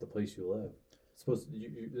on the place you live.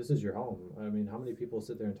 This is your home. I mean, how many people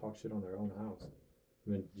sit there and talk shit on their own house? I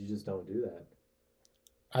mean, you just don't do that.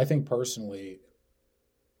 I think personally,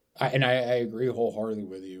 I agree wholeheartedly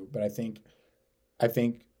with you, but I think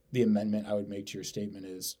the amendment I would make to your statement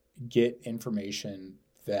is get information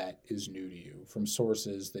that is new to you from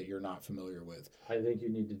sources that you're not familiar with. I think you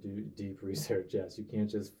need to do deep research. Yes, you can't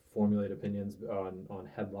just formulate opinions on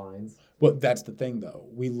headlines. Well, that's the thing, though.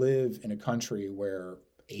 We live in a country where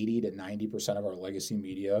 80 to 90% of our legacy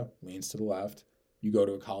media leans to the left. You go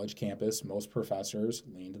to a college campus, most professors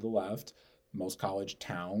lean to the left. Most college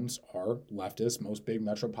towns are leftist. Most big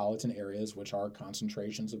metropolitan areas, which are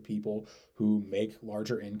concentrations of people who make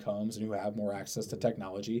larger incomes and who have more access to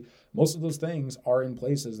technology, most of those things are in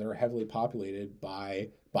places that are heavily populated by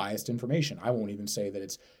biased information. I won't even say that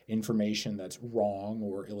it's information that's wrong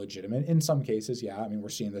or illegitimate. In some cases, yeah. I mean, we're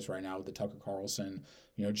seeing this right now with the Tucker Carlson,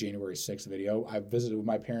 January 6th video. I visited with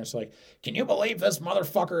my parents, like, can you believe this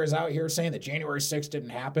motherfucker is out here saying that January 6th didn't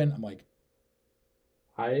happen? I'm like,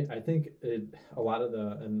 I think a lot of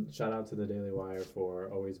and shout out to the Daily Wire for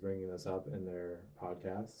always bringing this up in their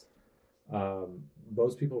podcasts.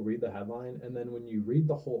 Most people read the headline, and then when you read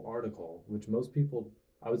the whole article, which most people,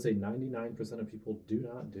 I would say 99% of people do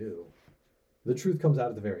not do, the truth comes out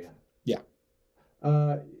at the very end. Yeah.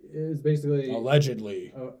 It's basically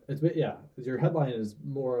allegedly. Your headline is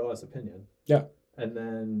more or less opinion. Yeah. And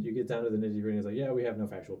then you get down to the nitty gritty. It's like, yeah, we have no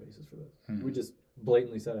factual basis for this. Mm-hmm. We just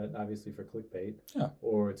blatantly said it, obviously for clickbait,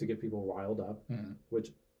 or to get people riled up,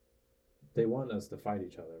 which they want us to fight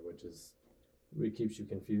each other, which is, it keeps you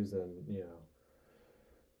confused, and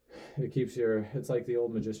it keeps it's like the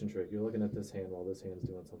old magician trick. You're looking at this hand while this hand's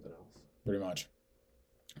doing something else. Pretty much.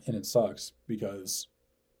 And it sucks because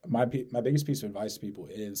my biggest piece of advice to people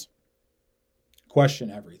is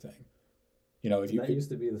question everything. If you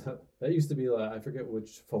used to be I forget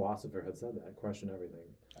which philosopher had said that, question everything.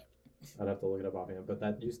 I'd have to look it up offhand, but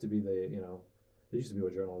that used to be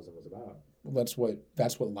what journalism was about. Well,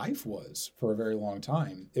 that's what life was for a very long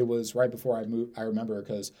time. It was right before I moved. I remember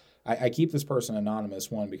because I keep this person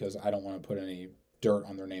anonymous, one, because I don't want to put any dirt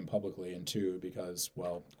on their name publicly, and two, because,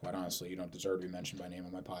 well, quite honestly, you don't deserve to be mentioned by name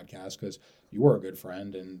on my podcast because you were a good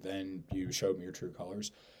friend and then you showed me your true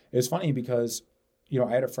colors. It's funny because,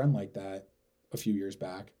 I had a friend like that a few years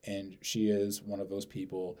back, and she is one of those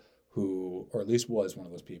people who, or at least was one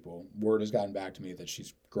of those people. Word has gotten back to me that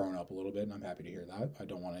she's grown up a little bit, and I'm happy to hear that. I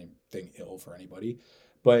don't want anything ill for anybody.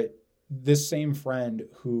 But this same friend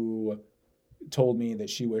who told me that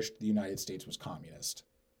she wished the United States was communist.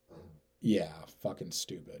 Yeah, fucking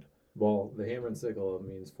stupid. Well, the hammer and sickle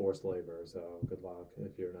means forced labor, so good luck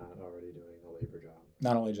if you're not already doing a labor job.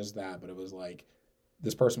 Not only just that, but it was like,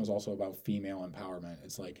 this person was also about female empowerment.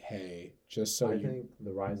 It's like, hey, just so I think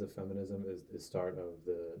the rise of feminism is the start of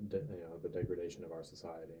the degradation of our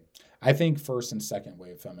society. I think first and second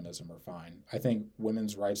wave feminism are fine. I think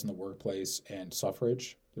women's rights in the workplace and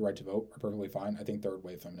suffrage, the right to vote, are perfectly fine. I think third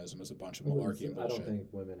wave feminism is a bunch of malarkey and bullshit. I don't think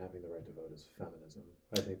women having the right to vote is feminism.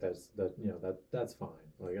 I think that's fine.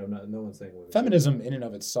 Like, no one's saying women. Feminism in and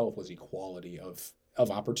of itself was equality of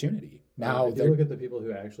opportunity. Now, if you look at the people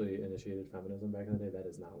who actually initiated feminism back in the day, that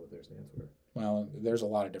is not what their stance were. Well, there's a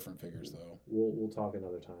lot of different figures, though. We'll talk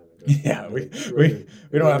another time. Yeah, we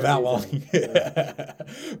don't have that long. Yeah.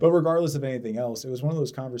 But regardless of anything else, it was one of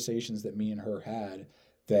those conversations that me and her had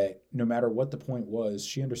that no matter what the point was,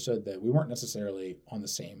 she understood that we weren't necessarily on the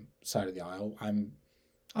same side of the aisle.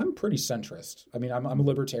 I'm pretty centrist. I mean, I'm a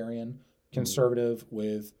libertarian, conservative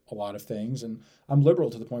with a lot of things, and I'm liberal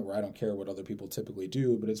to the point where I don't care what other people typically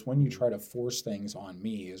do, but it's when you try to force things on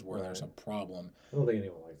me is where there's a problem. I don't think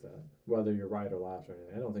anyone likes that, whether you're right or left or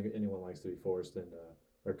anything. I don't think anyone likes to be forced into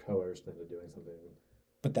or coerced into doing something.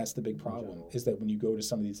 But that's the big problem, is that when you go to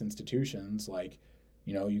some of these institutions, like,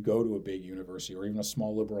 you go to a big university or even a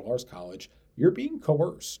small liberal arts college, you're being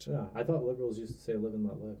coerced. Yeah, I thought liberals used to say live and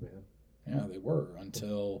let live, man. Yeah, they were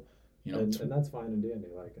until, and that's fine and dandy.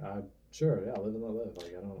 Like, sure, yeah, live and let live.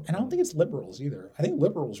 Like, I don't think it's liberals either. I think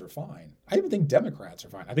liberals are fine. I even think Democrats are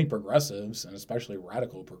fine. I think progressives, and especially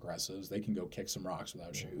radical progressives, they can go kick some rocks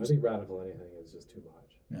without shoes. I think radical anything is just too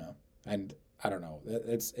much. Yeah, and I don't know.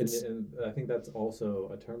 It's and I think that's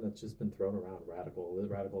also a term that's just been thrown around. Radical this,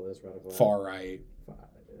 radical that. Far right.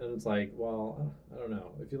 And it's like, well, I don't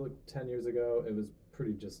know. If you look 10 years ago, it was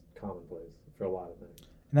pretty just commonplace for a lot of things.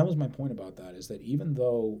 And that was my point about that, is that even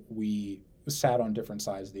though we sat on different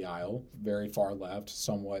sides of the aisle, very far left,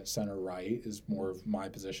 somewhat center right is more of my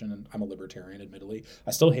position, and I'm a libertarian, admittedly.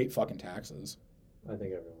 I still hate fucking taxes. I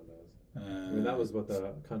think everyone does. I mean, that was what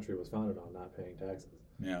the country was founded on, not paying taxes.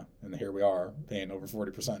 Yeah, and here we are, paying over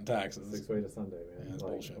 40% in taxes. 6 way to Sunday, man. Yeah, it's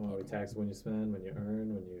like, bullshit. Well, we tax when you spend, when you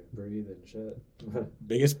earn, when you breathe and shit.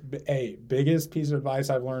 biggest piece of advice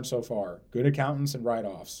I've learned so far: good accountants and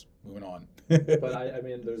write-offs. Moving on. But I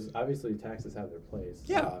mean, there's obviously taxes have their place.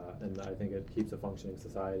 Yeah. And I think it keeps a functioning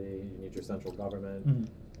society. You need your central government.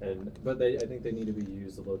 Mm-hmm. But I think they need to be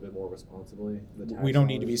used a little bit more responsibly. We don't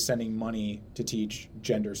need to be sending money to teach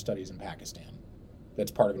gender studies in Pakistan.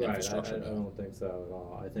 That's part of an infrastructure. I don't think so at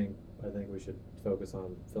all. I think we should focus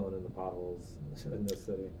on filling in the potholes in this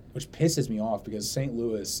city. Which pisses me off, because St.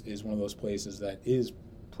 Louis is one of those places that is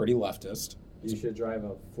pretty leftist. You should drive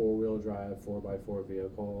a 4-wheel drive 4x4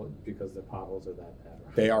 vehicle because the potholes are that bad.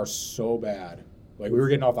 Right? They are so bad. Like, we were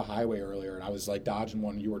getting off the highway earlier, and I was like dodging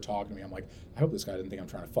one, and you were talking to me. I'm like, I hope this guy didn't think I'm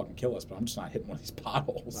trying to fucking kill us, but I'm just not hitting one of these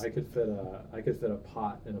potholes. I could fit a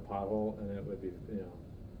pot in a pothole, and it would be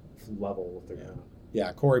level with the ground.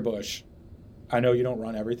 Yeah, Corey Bush, I know you don't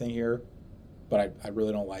run everything here, but I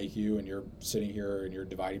really don't like you, and you're sitting here and you're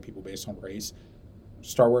dividing people based on race.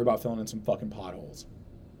 Start worrying about filling in some fucking potholes,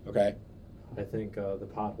 okay? I think the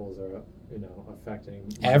potholes are,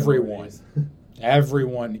 affecting everyone.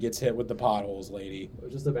 Everyone gets hit with the potholes, lady.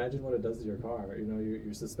 Just imagine what it does to your car.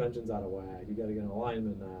 Your suspension's out of whack. You got to get an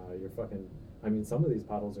alignment now. You're fucking. I mean, some of these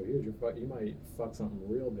potholes are huge. You might fuck something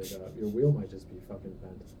real big up. Your wheel might just be fucking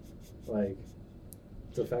bent. Like,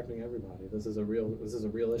 it's affecting everybody. This is a real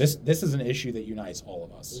issue. This is an issue that unites all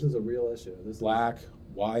of us. This is a real issue. Black,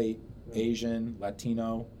 white, Asian,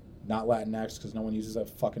 Latino, not Latinx, because no one uses that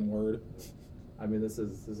fucking word. I mean, this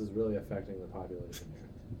is really affecting the population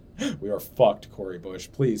here. We are fucked, Corey Bush.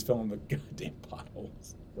 Please fill in the goddamn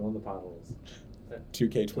potholes. Fill in the potholes.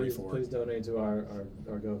 2K24. Please donate to our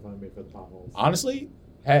GoFundMe for the potholes. Honestly,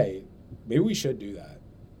 hey, maybe we should do that.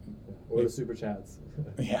 Yeah. Or the super chats.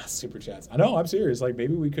 Yeah, super chats. I know, I'm serious. Like,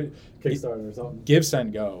 maybe we could Kickstarter or something. Give,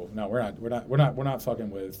 send, go. No, we're not fucking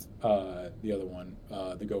with the other one,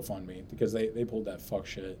 the GoFundMe, because they pulled that fuck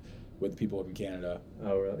shit with people up in Canada.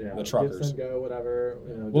 Oh, really? Yeah. The truckers. Give, send, go, whatever.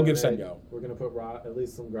 We'll give, send, go. We're gonna put at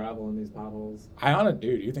least some gravel in these potholes.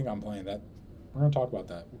 Dude, you think I'm playing that? We're gonna talk about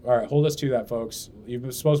that. All right, hold us to that, folks.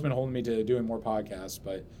 You've supposed to been holding me to doing more podcasts,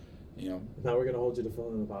 but now we're gonna hold you to fill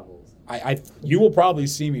in the potholes. You will probably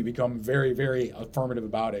see me become very, very affirmative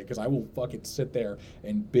about it, because I will fucking sit there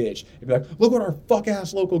and bitch and be like, look what our fuck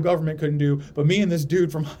ass local government couldn't do, but me and this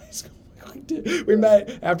dude from high school, we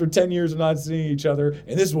met after 10 years of not seeing each other,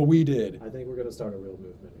 and this is what we did. I think we're gonna start a real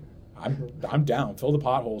movement here. I'm down. Fill the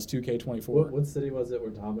potholes. 2K24. What city was it where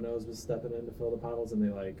Domino's was stepping in to fill the potholes, and they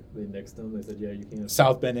nixed them? They said, yeah, you can't.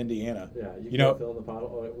 South Bend, Indiana. Yeah, you can't fill in the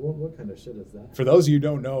pothole. Like, what kind of shit is that? For those of you who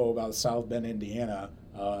don't know about South Bend, Indiana,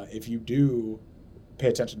 if you do pay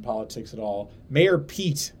attention to politics at all, Mayor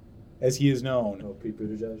Pete, as he is known. Oh, Pete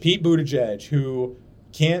Buttigieg. Pete Buttigieg, who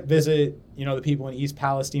can't visit, the people in East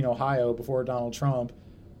Palestine, Ohio, before Donald Trump,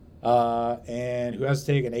 and who has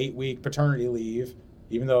to take an 8-week paternity leave,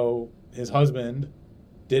 even though his husband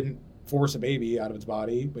didn't force a baby out of its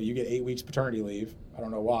body, but you get 8 weeks paternity leave. I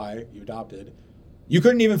don't know why. You adopted. You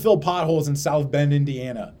couldn't even fill potholes in South Bend,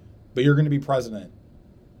 Indiana, but you're going to be president.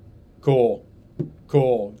 Cool.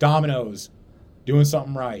 Domino's, doing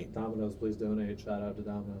something right. Domino's, please donate. Shout out to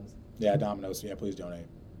Domino's. Yeah, Domino's. Yeah, please donate.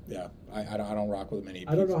 Yeah, I don't rock with many.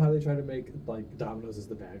 I don't know how they try to make Domino's is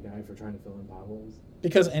the bad guy for trying to fill in potholes.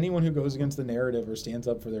 Because anyone who goes against the narrative or stands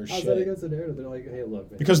up for their shit. How's that against the narrative? They're like, hey,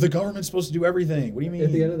 look, man. Because the government's supposed to do everything. What do you mean?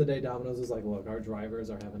 At the end of the day, Domino's is like, look, our drivers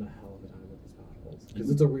are having a hell of a time with these potholes. Because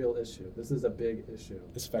it's a real issue. This is a big issue.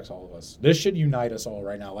 This affects all of us. This should unite us all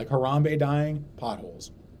right now. Like Harambe dying,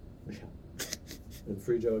 potholes. Yeah. And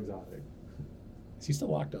Free Joe Exotic. Is he still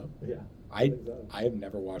locked up? Yeah. I have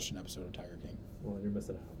never watched an episode of Tiger King. Well, you're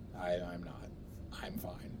missing out. I'm not. I'm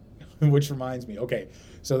fine. Which reminds me, okay,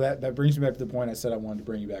 so that brings me back to the point I said I wanted to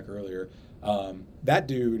bring you back earlier. That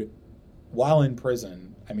dude, while in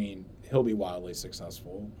prison, I mean, he'll be wildly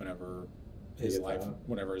successful whenever his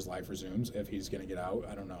life resumes, if he's going to get out.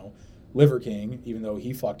 I don't know. Liver King, even though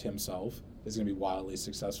he fucked himself, is going to be wildly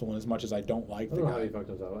successful. And as much as I don't like the guy, how he fucked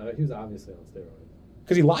himself. He was obviously on steroids.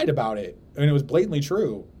 Because he lied about it, and it was blatantly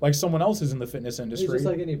true. Like someone else is in the fitness industry. He's just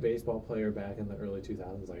like any baseball player back in the early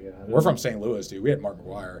 2000s. We're from St. Louis, dude. We had Mark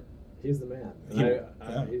McGwire. He's the man.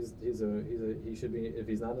 And he should be. If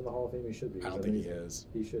he's not in the Hall of Fame, he should be. I don't think he is.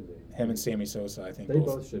 He should be. Him and Sammy Sosa, I think they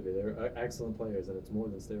both should be. They're excellent players, and it's more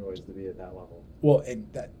than steroids to be at that level. Well, and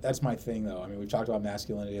that's my thing, though. I mean, we've talked about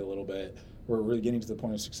masculinity a little bit. We're really getting to the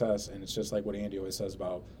point of success, and it's just like what Andy always says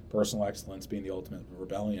about personal excellence being the ultimate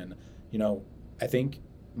rebellion. You know, I think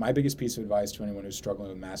my biggest piece of advice to anyone who's struggling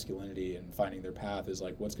with masculinity and finding their path is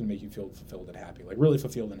like, what's going to make you feel fulfilled and happy? Like really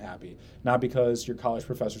fulfilled and happy. Not because your college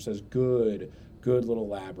professor says good little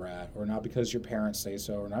lab rat, or not because your parents say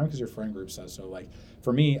so, or not because your friend group says so. Like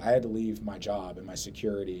for me, I had to leave my job and my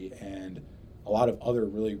security and a lot of other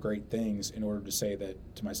really great things in order to say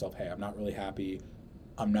that to myself, hey, I'm not really happy.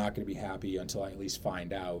 I'm not going to be happy until I at least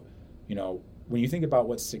find out. You know, when you think about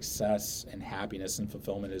what success and happiness and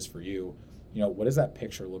fulfillment is for you, you know, what does that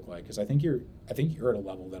picture look like? Because I think you're at a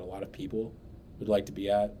level that a lot of people would like to be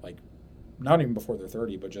at, like not even before they're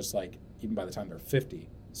 30, but just like even by the time they're 50.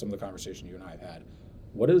 Some of the conversation you and I have had.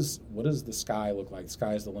 What does the sky look like? The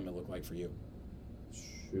sky is the limit look like for you?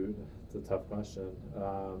 Shoot, it's a tough question.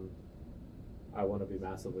 I want to be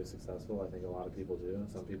massively successful. I think a lot of people do.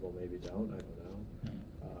 Some people maybe don't. I don't know.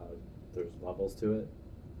 There's levels to it,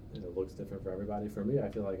 and it looks different for everybody. For me, I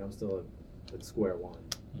feel like I'm still at square one,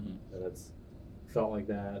 and it's felt like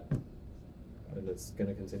that, and it's going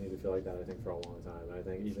to continue to feel like that, I think, for a long time. And I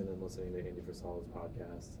think even in listening to Andy Frisella's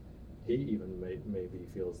podcast, he even maybe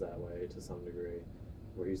feels that way to some degree,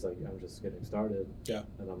 where he's like, I'm just getting started. Yeah.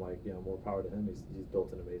 And I'm like, more power to him. He's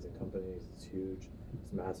built an amazing company. He's huge.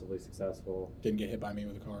 He's massively successful. Didn't get hit by me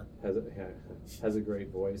with a car. Has a great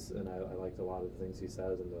voice, and I liked a lot of the things he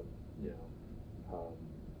says, and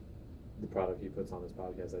the product he puts on his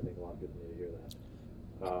podcast. I think a lot of people need to hear that.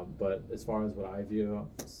 But as far as what I view,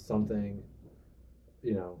 something,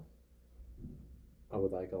 I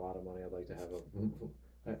would like a lot of money. I'd like to have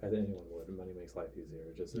anyone would. Money makes life easier.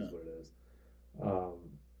 It just is what it is.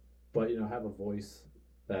 But have a voice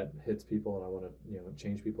that hits people, and I want to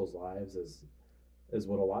change people's lives is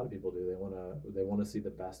what a lot of people do. They want to see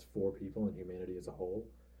the best for people and humanity as a whole,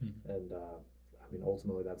 and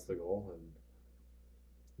ultimately that's the goal. And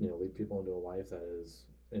lead people into a life that is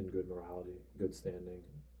in good morality, good standing,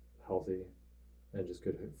 healthy, and just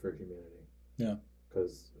good for humanity. Yeah.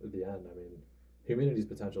 Because at the end, humanity's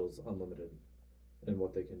potential is unlimited in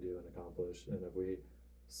what they can do and accomplish. And if we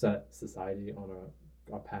set society on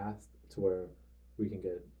a path to where we can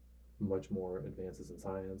get much more advances in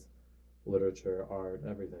science, literature, art,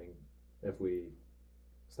 everything, if we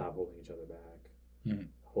stop holding each other back,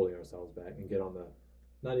 holding ourselves back, and get on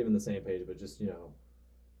not even the same page, but just,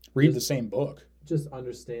 read the same book. Just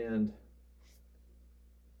understand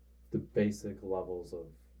the basic levels of,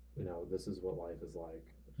 this is what life is like.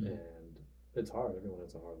 And it's hard. Everyone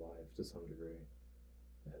has a hard life to some degree.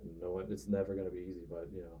 And it's never going to be easy, but,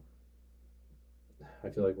 I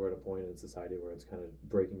feel like we're at a point in society where it's kind of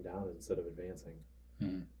breaking down instead of advancing.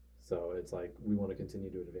 So it's like we want to continue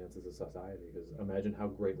to advance as a society, because imagine how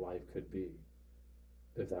great life could be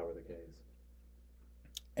if that were the case.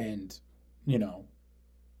 And,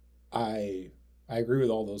 I agree with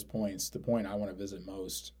all those points. The point I want to visit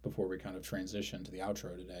most before we kind of transition to the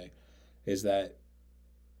outro today is that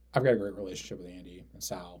I've got a great relationship with Andy and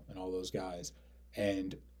Sal and all those guys.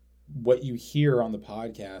 And what you hear on the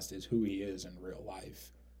podcast is who he is in real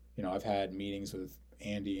life. I've had meetings with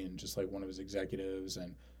Andy and just like one of his executives,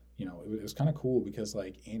 and, it was kind of cool because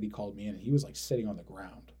like Andy called me in and he was like sitting on the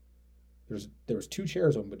ground. There was 2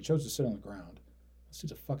 chairs open, but he chose to sit on the ground. This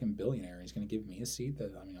dude's a fucking billionaire. He's going to give me a seat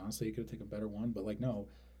that, honestly, he could have taken a better one, but like, no.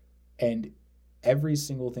 And every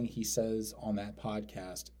single thing he says on that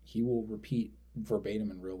podcast, he will repeat verbatim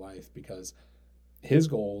in real life, because his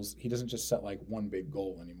goals, he doesn't just set like one big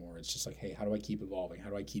goal anymore. It's just like, hey, how do I keep evolving? How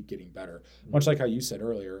do I keep getting better? Much like how you said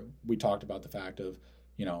earlier, we talked about the fact of,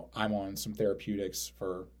 I'm on some therapeutics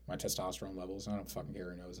for my testosterone levels. I don't fucking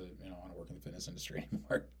care who knows it. I don't want to work in the fitness industry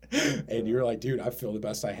anymore. And you're like, dude, I feel the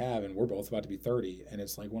best I have, and we're both about to be 30. And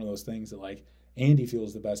it's like one of those things that like Andy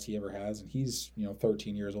feels the best he ever has, and he's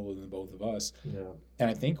 13 years older than both of us. Yeah. And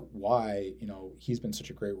I think why he's been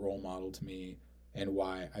such a great role model to me, and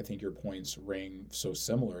why I think your points ring so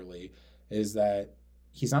similarly, is that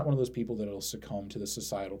he's not one of those people that'll succumb to the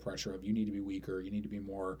societal pressure of you need to be weaker, you need to be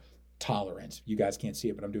more tolerant. You guys can't see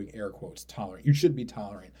it, but I'm doing air quotes, tolerant. You should be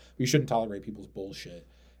tolerant, but you shouldn't tolerate people's bullshit.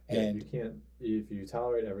 And you can't, if you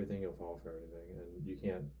tolerate everything, you'll fall for everything.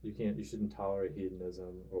 And you shouldn't tolerate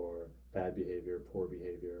hedonism or bad behavior, poor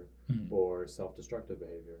behavior, or self-destructive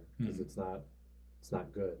behavior, because it's not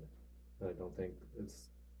good. And I don't think it's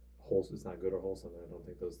not good or wholesome. And I don't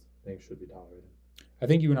think those things should be tolerated. I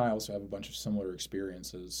think you and I also have a bunch of similar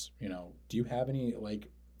experiences. Do you have any like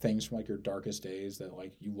things from like your darkest days that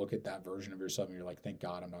like you look at that version of yourself and you're like, thank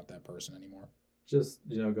God I'm not that person anymore? Just,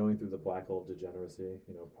 going through the black hole of degeneracy,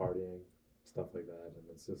 partying, stuff like that. And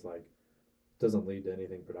it's just like, doesn't lead to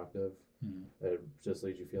anything productive. It just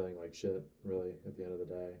leaves you feeling like shit, really, at the end of the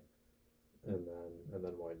day. And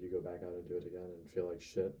then what? You go back out and do it again and feel like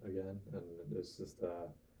shit again. And it's just,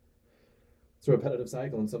 it's a repetitive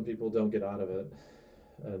cycle, and some people don't get out of it.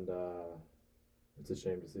 And it's a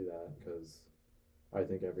shame to see that, because I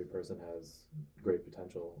think every person has great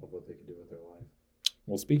potential of what they can do with their life.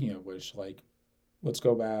 Well, speaking of which, like, let's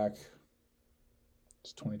go back.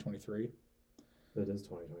 It's 2023. It is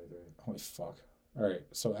 2023. Holy fuck. All right.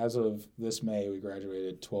 So as of this May, we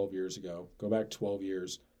graduated 12 years ago. Go back 12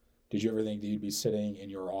 years. Did you ever think that you'd be sitting in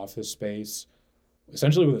your office space,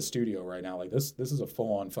 essentially with a studio right now? Like this is a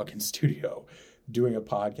full-on fucking studio doing a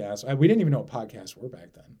podcast. We didn't even know what podcasts were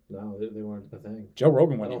back then. No, they weren't a thing. Joe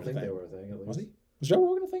Rogan I wasn't don't even think a thing. they were a thing, at least. Was he? Was Joe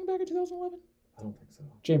Rogan a thing back in 2011? I don't think so.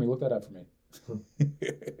 Jamie, look that up for me.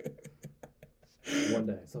 One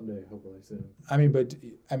day, someday, hopefully soon.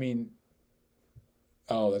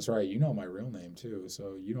 Oh, that's right. You know my real name too,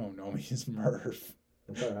 so you don't know me as Murph.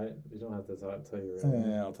 That's all right. You don't have to tell your real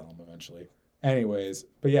name. I'll tell him eventually. Anyways,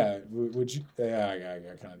 but yeah, would you? Yeah,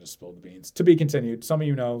 I kind of just spilled the beans. To be continued. Some of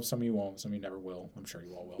you know, some of you won't, some of you never will. I'm sure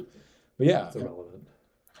you all will. But yeah, it's irrelevant.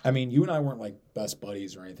 I mean, you and I weren't like best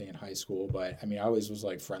buddies or anything in high school, but I mean, I always was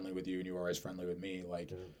like friendly with you, and you were always friendly with me.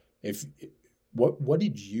 Like, what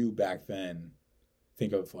did you back then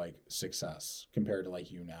think of like success compared to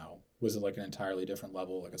like you now? Was it like an entirely different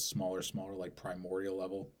level, like a smaller, like primordial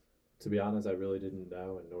level? To be honest, I really didn't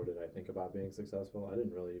know, and nor did I think about being successful. I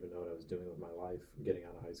didn't really even know what I was doing with my life getting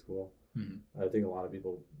out of high school. I think a lot of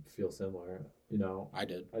people feel similar. I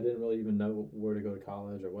did. I didn't really even know where to go to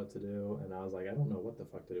college or what to do, and I was like, I don't know what the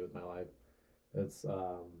fuck to do with my life. It's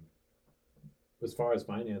as far as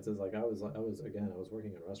finances, like I was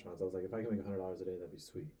working in restaurants. I was like, if I can make $100 a day, that'd be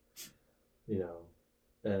sweet.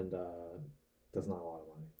 And that's not a lot of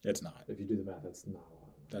money. It's not. If you do the math, that's not a lot.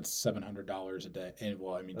 That's $700 a day. And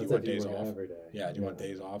well, I mean, do That's you want days off? every day. Yeah, do you want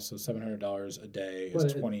days off? So $700 a day But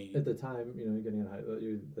is 20. At the time, you're getting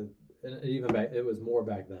and even back, it was more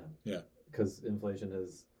back then. Yeah. Because inflation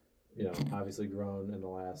has, obviously grown in the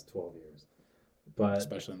last 12 years. But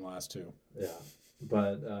especially in the last 2. Yeah.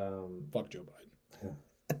 But fuck Joe Biden.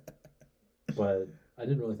 Yeah. But I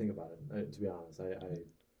didn't really think about it. To be honest, I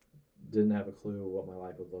didn't have a clue what my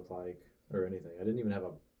life would look like or anything. I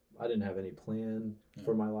didn't have any plan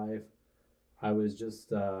for my life. I was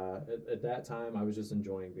just at that time I was just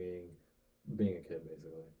enjoying being a kid,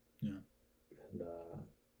 basically. Yeah. And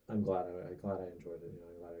I'm glad I enjoyed it.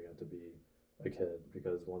 I'm glad I got to be a kid,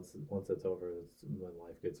 because once it's over, it's when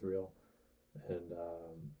life gets real and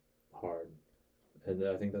hard. And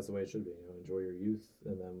I think that's the way it should be. Enjoy your youth,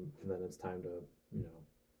 and then it's time to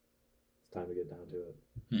it's time to get down to it.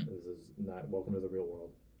 This is not welcome to the real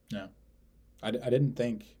world. Yeah. I didn't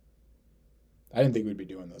think we'd be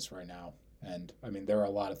doing this right now. And I mean, there are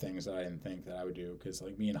a lot of things that I didn't think that I would do, because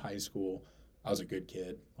like me in high school, I was a good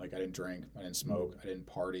kid. Like I didn't drink, I didn't smoke, I didn't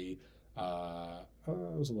party. I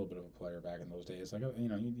was a little bit of a player back in those days. Like,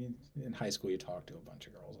 in high school, you talk to a bunch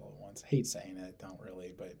of girls all at once. Hate saying it, don't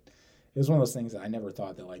really, but it was one of those things that I never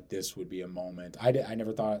thought that like this would be a moment. I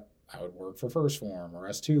never thought I would work for First Form or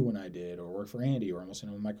S2 when I did, or work for Andy, or almost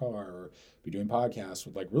in my car, or be doing podcasts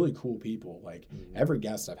with like really cool people. Like every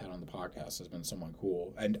guest I've had on the podcast has been someone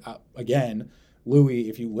cool. And again, Louis,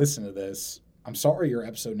 if you listen to this, I'm sorry your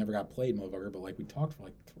episode never got played, motherfucker, but like we talked for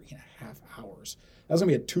like 3.5 hours. That was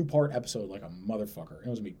gonna be a 2-part episode like a motherfucker. It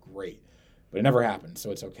was gonna be great, but it never happened,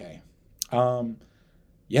 so it's okay.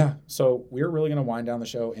 Yeah, so we're really going to wind down the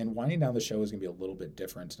show, and winding down the show is going to be a little bit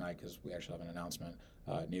different tonight because we actually have an announcement.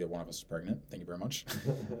 Neither one of us is pregnant. Thank you very much.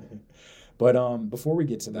 But before we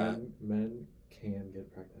get to that... Men can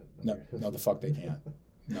get pregnant. No, the fuck they can't.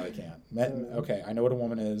 No, they can't. Men, okay, I know what a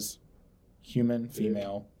woman is. Human,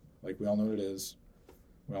 female. Like, we all know what it is.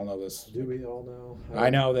 We all know this. Do we all know? I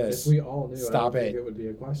know this. If we all knew, Stop I don't it. think it would be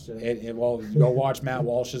a question. Well, go watch Matt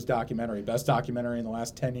Walsh's documentary. Best documentary in the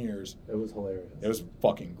last 10 years. It was hilarious. It was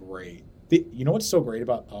fucking great. You know what's so great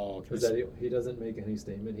about... is that he doesn't make any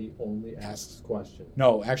statement. He only asks questions.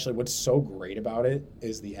 No, actually, what's so great about it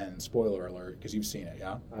is the end. Spoiler alert, because you've seen it,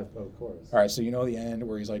 yeah? Of course. All right, so you know the end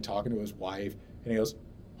where he's like talking to his wife, and he goes,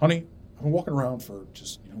 honey, I've been walking around for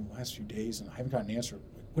just, the last few days, and I haven't got an answer.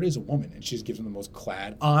 What is a woman? And she just gives him the most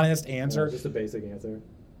honest answer. Just a basic answer.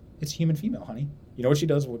 It's human female, honey. You know what she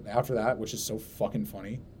does after that, which is so fucking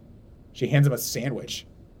funny? She hands him a sandwich.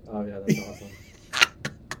 Oh, yeah, that's awesome.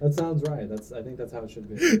 That sounds right. I think that's how it should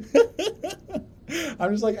be.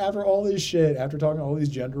 I'm just like, after all this shit, after talking all these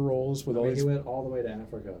gender roles with all these... He went all the way to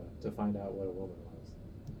Africa to find out what a woman was.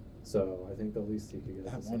 So I think the least he could get...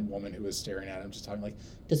 That one woman who was staring at him just talking like,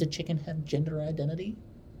 does a chicken have gender identity?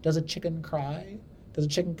 Does a chicken cry? Does a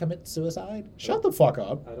chicken commit suicide? Shut the fuck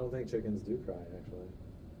up. I don't think chickens do cry, actually.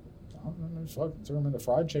 I don't know. Throw them in the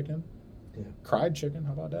fried chicken. Yeah. Cried chicken.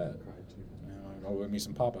 How about that? Cried chicken. Yeah, I'll get me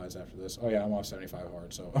some Popeyes after this. Oh, yeah, I'm off 75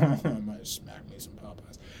 hard, so I might smack me some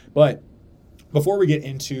Popeyes. But before we get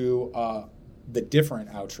into the different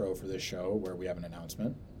outro for this show, where we have an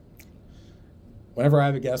announcement, whenever I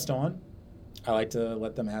have a guest on, I like to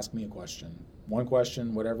let them ask me a question. One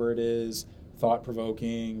question, whatever it is,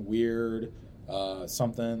 thought-provoking, weird,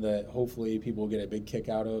 something that hopefully people get a big kick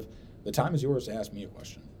out of. The time is yours to ask me a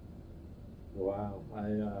question. Wow, I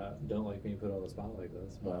don't like being put on the spot like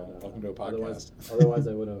this. But welcome to a podcast. Otherwise,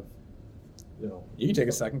 I would have, You can take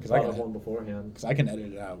a second because I got one beforehand. Because I can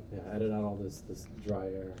edit it out. Yeah, edit out all this dry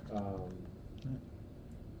air. I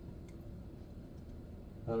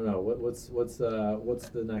don't know. What's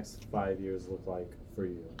the next 5 years look like for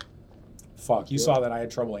you? Fuck, you saw that I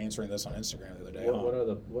had trouble answering this on Instagram the other day. What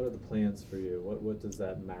are the plans for you? What does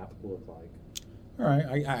that map look like? All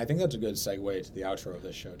right, I think that's a good segue to the outro of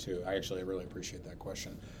this show too. I really appreciate that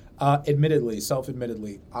question.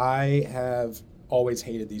 Self-admittedly, I have always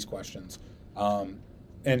hated these questions,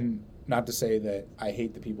 and not to say that I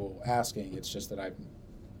hate the people asking. It's just that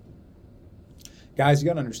guys, you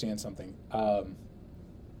got to understand something.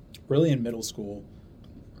 Really, in middle school,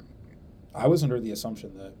 I was under the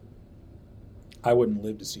assumption that I wouldn't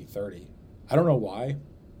live to see 30. I don't know why,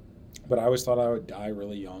 but I always thought I would die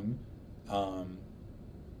really young.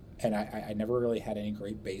 And I never really had any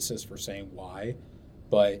great basis for saying why,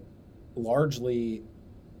 but largely,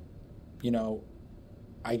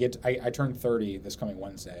 I turn 30 this coming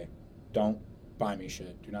Wednesday. Don't buy me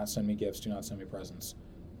shit. Do not send me gifts. Do not send me presents.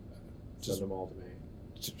 Just send them all to me.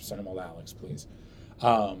 Send them all to Alex, please.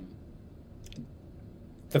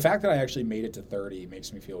 The fact that I actually made it to 30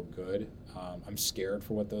 makes me feel good. I'm scared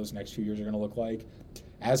for what those next few years are going to look like.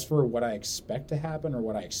 As for what I expect to happen or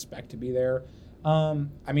what I expect to be there,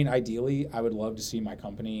 ideally, I would love to see my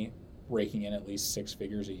company raking in at least 6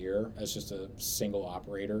 figures a year as just a single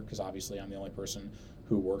operator, because obviously I'm the only person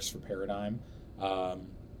who works for Paradigm.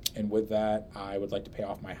 And with that, I would like to pay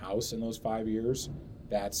off my house in those 5 years.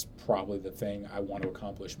 That's probably the thing I want to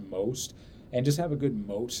accomplish most, and just have a good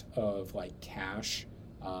moat of cash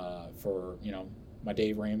for my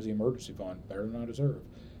Dave Ramsey emergency fund, better than I deserve.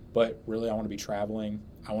 But really, I want to be traveling.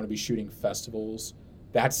 I want to be shooting festivals.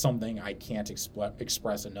 That's something I can't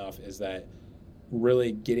express enough, is that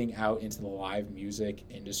really getting out into the live music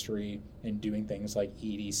industry and doing things like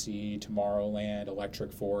EDC, Tomorrowland,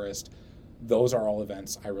 Electric Forest. Those are all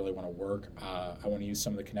events I really want to work. I want to use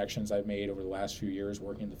some of the connections I've made over the last few years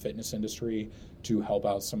working in the fitness industry to help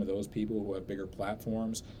out some of those people who have bigger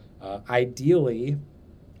platforms. Ideally,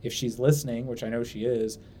 if she's listening, which I know she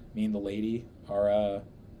is, me and the lady are,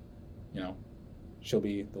 she'll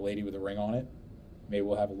be the lady with the ring on it. Maybe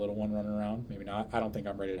we'll have a little one running around. Maybe not. I don't think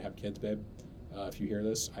I'm ready to have kids, babe. If you hear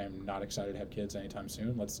this, I am not excited to have kids anytime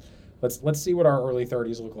soon. Let's see what our early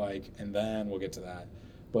 30s look like, and then we'll get to that.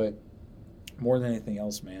 But more than anything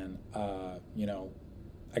else, man, I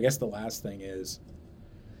guess the last thing is,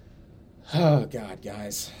 oh God,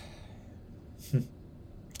 guys,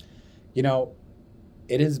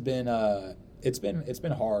 it has been it's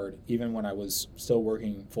been hard, even when I was still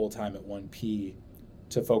working full time at 1P,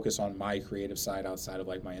 to focus on my creative side outside of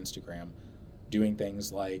my Instagram. Doing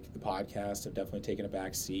things like the podcast have definitely taken a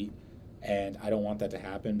back seat, and I don't want that to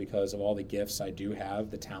happen because of all the gifts I do have,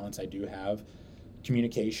 the talents I do have.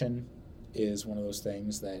 Communication is one of those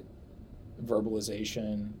things that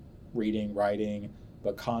verbalization, reading, writing,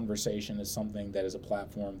 but conversation is something that is a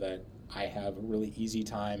platform that I have a really easy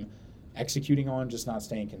time executing on, just not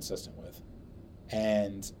staying consistent with.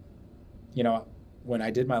 And, when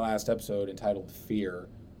I did my last episode entitled Fear,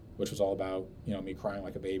 which was all about, me crying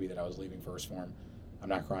like a baby that I was leaving First Form. I'm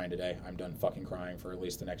not crying today. I'm done fucking crying for at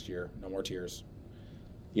least the next year. No more tears.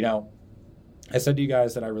 I said to you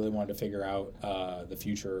guys that I really wanted to figure out the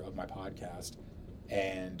future of my podcast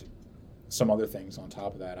and some other things on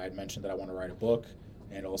top of that. I had mentioned that I want to write a book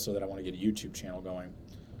and also that I want to get a YouTube channel going.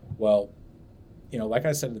 Well, like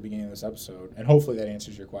I said at the beginning of this episode, and hopefully that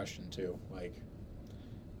answers your question too,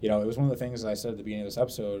 it was one of the things that I said at the beginning of this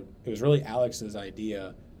episode. It was really Alex's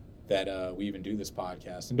idea that we even do this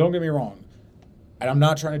podcast. And don't get me wrong, and I'm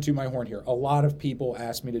not trying to toot my horn here. A lot of people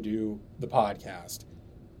ask me to do the podcast.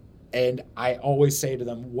 And I always say to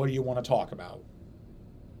them, what do you want to talk about?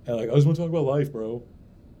 And I just want to talk about life, bro. All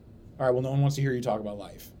right, well, no one wants to hear you talk about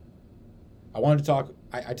life. I wanted to talk.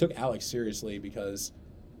 I took Alex seriously because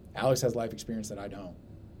Alex has life experience that I don't.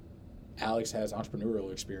 Alex has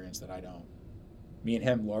entrepreneurial experience that I don't. Me and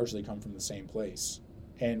him largely come from the same place.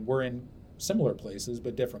 And we're in similar places,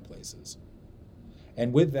 but different places.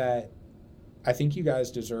 And with that, I think you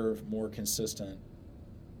guys deserve more consistent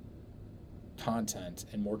content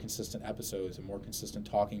and more consistent episodes and more consistent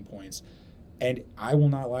talking points. And I will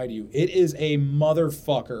not lie to you, it is a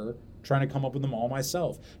motherfucker trying to come up with them all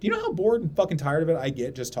myself. Do you know how bored and fucking tired of it I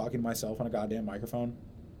get just talking to myself on a goddamn microphone?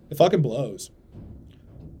 It fucking blows.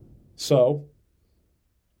 So,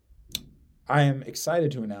 I am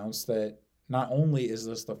excited to announce that not only is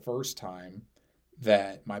this the first time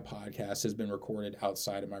that my podcast has been recorded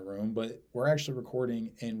outside of my room, but we're actually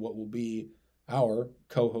recording in what will be our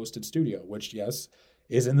co-hosted studio, which, yes,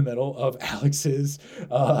 is in the middle of Alex's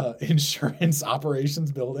insurance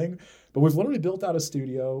operations building. But we've literally built out a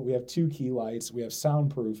studio. We have 2 key lights. We have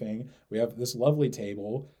soundproofing. We have this lovely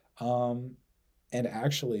table. And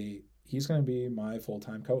actually, he's going to be my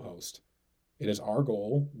full-time co-host. It is our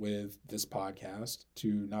goal with this podcast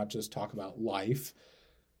to not just talk about life,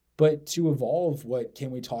 but to evolve what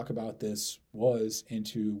Can We Talk About This was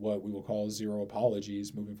into what we will call Zero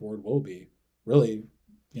Apologies moving forward will be. Really,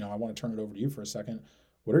 I want to turn it over to you for a second.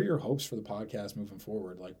 What are your hopes for the podcast moving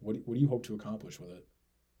forward? Like, what do you hope to accomplish with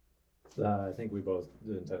it? I think we both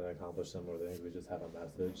intend to accomplish similar things. We just have a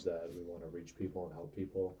message that we want to reach people and help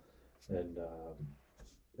people, and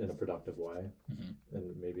in a productive way,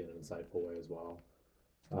 and maybe in an insightful way as well.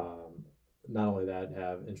 Not only that,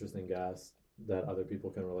 have interesting guests that other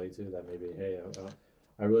people can relate to, that maybe, hey,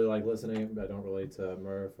 I really like listening, but I don't relate to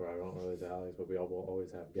Murph, or I don't relate to Alex, but we all will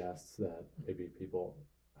always have guests that maybe people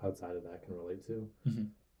outside of that can relate to.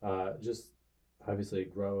 Just obviously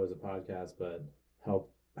grow as a podcast, but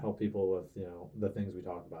help people with, the things we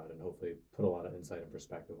talk about, and hopefully put a lot of insight and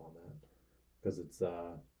perspective on that, because it's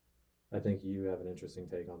I think you have an interesting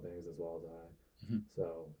take on things as well as I.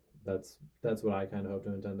 So that's what I kind of hope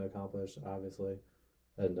to intend to accomplish, obviously,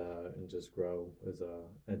 and just grow as a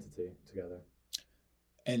entity together.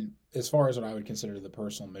 And as far as what I would consider the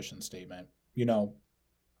personal mission statement,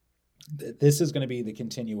 this is going to be the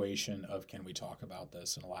continuation of Can We Talk About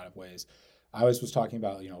This in a lot of ways. I always was talking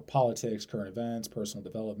about, politics, current events, personal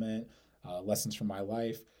development, lessons from my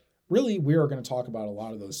life. Really, we are going to talk about a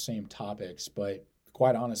lot of those same topics, but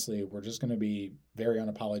quite honestly, we're just going to be very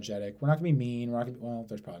unapologetic. We're not going to be mean. We're not going to be, well,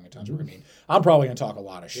 there's probably going to be times we're going to be mean. I'm probably going to talk a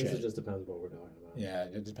lot of shit. It just depends what we're talking about. Yeah,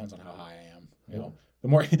 it depends on how high I am. The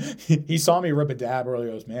more he saw me rip a dab earlier,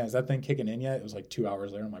 he goes, man, is that thing kicking in yet? It was like 2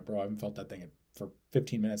 hours later. I'm like, bro, I haven't felt that thing for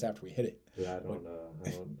 15 minutes after we hit it. Yeah, I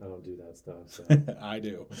don't do that stuff. So. I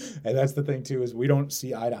do. And that's the thing too, is we don't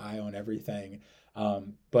see eye to eye on everything.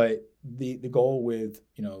 But the goal with,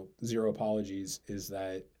 Zero Apologies is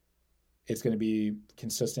that it's going to be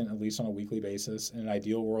consistent, at least on a weekly basis. In an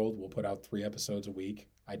ideal world, we'll put out 3 episodes a week.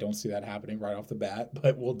 I don't see that happening right off the bat,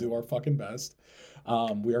 but we'll do our fucking best.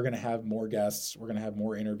 We are going to have more guests. We're going to have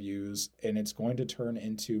more interviews, and it's going to turn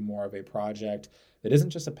into more of a project that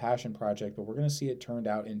isn't just a passion project, but we're going to see it turned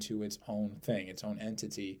out into its own thing, its own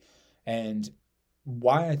entity. And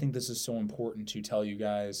why I think this is so important to tell you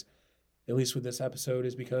guys, at least with this episode,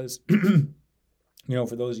 is because,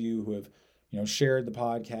 for those of you who have, shared the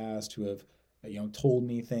podcast, who have, told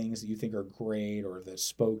me things that you think are great, or that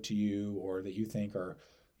spoke to you, or that you think are,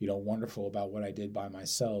 wonderful about what I did by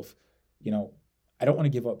myself, I don't want to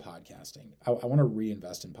give up podcasting. I want to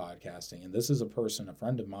reinvest in podcasting. And this is a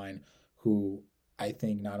friend of mine, who I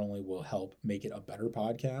think not only will help make it a better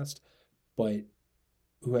podcast, but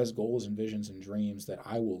who has goals and visions and dreams that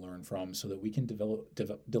I will learn from, so that we can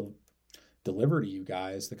deliver to you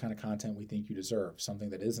guys the kind of content we think you deserve. Something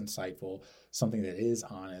that is insightful, something that is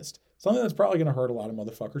honest, something that's probably going to hurt a lot of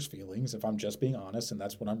motherfuckers' feelings, if I'm just being honest. And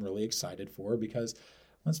that's what I'm really excited for, because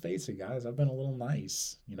let's face it, guys, I've been a little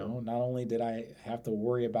nice. Not only did I have to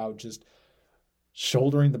worry about just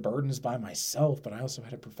shouldering the burdens by myself, but I also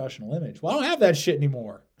had a professional image. Well, I don't have that shit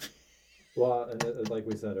anymore. Well, and like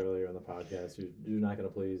we said earlier in the podcast, you're not going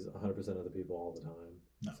to please 100% of the people all the time.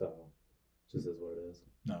 No. So it just is what it is.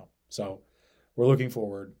 No. So we're looking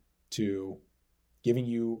forward to giving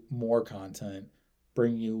you more content,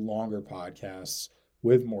 bringing you longer podcasts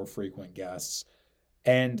with more frequent guests.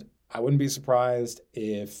 And I wouldn't be surprised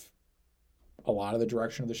if a lot of the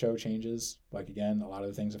direction of the show changes. Like, again, a lot of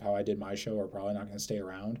the things of how I did my show are probably not going to stay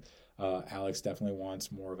around. Alex definitely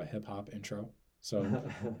wants more of a hip hop intro. So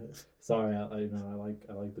sorry, I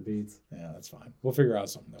like the beats. Yeah, that's fine. We'll figure out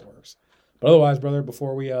something that works. But otherwise, brother,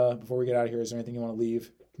 before we get out of here, is there anything you want to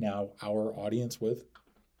leave now our audience with?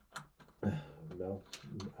 No,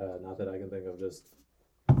 not that I can think of. Just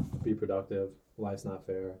be productive. Life's not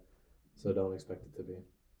fair, so don't expect it to be.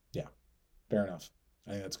 Yeah, fair enough.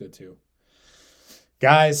 I think that's good too.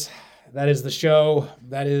 Guys, that is the show.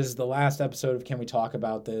 That is the last episode of Can We Talk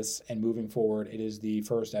About This? And moving forward, it is the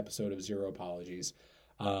first episode of Zero Apologies.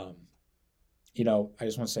 I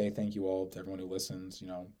just want to say thank you all to everyone who listens.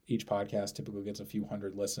 Each podcast typically gets a few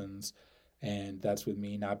hundred listens, and that's with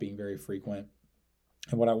me not being very frequent.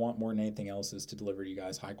 And what I want more than anything else is to deliver to you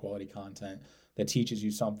guys high quality content that teaches you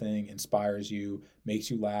something, inspires you, makes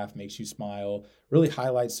you laugh, makes you smile, really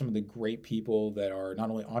highlights some of the great people that are not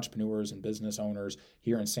only entrepreneurs and business owners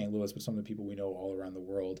here in St. Louis, but some of the people we know all around the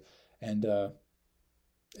world. And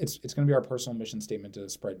it's going to be our personal mission statement to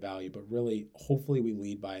spread value, but really, hopefully we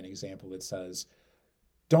lead by an example that says,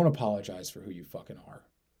 don't apologize for who you fucking are.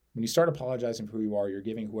 When you start apologizing for who you are, you're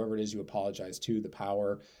giving whoever it is you apologize to the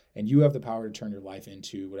power, and you have the power to turn your life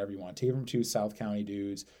into whatever you want. Take it from two South County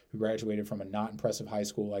dudes who graduated from a not impressive high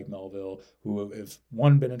school like Melville, who have,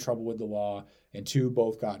 one, been in trouble with the law, and two,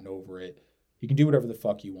 both gotten over it. You can do whatever the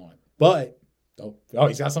fuck you want. But,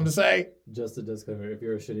 he's got something to say. Just a disclaimer, if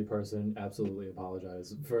you're a shitty person, absolutely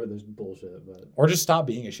apologize for this bullshit. Or just stop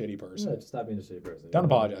being a shitty person. Yeah, just stop being a shitty person. Don't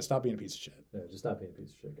apologize. Stop being a piece of shit. Yeah, just stop being a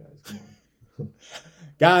piece of shit, guys. Come on.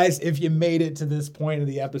 Guys, if you made it to this point of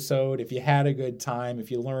the episode, if you had a good time,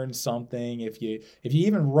 if you learned something, if you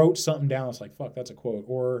even wrote something down, it's like, fuck, that's a quote.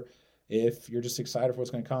 Or if you're just excited for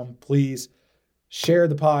what's going to come, please share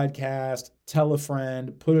the podcast, tell a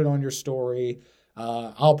friend, put it on your story.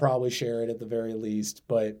 I'll probably share it at the very least.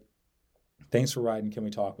 But thanks for riding Can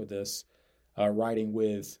We Talk With This? Riding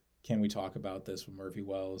with Can We Talk About This with Murphy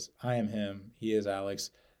Wells. I am him. He is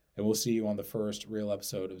Alex. And we'll see you on the first real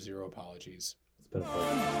episode of Zero Apologies. It's been a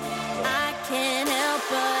pleasure.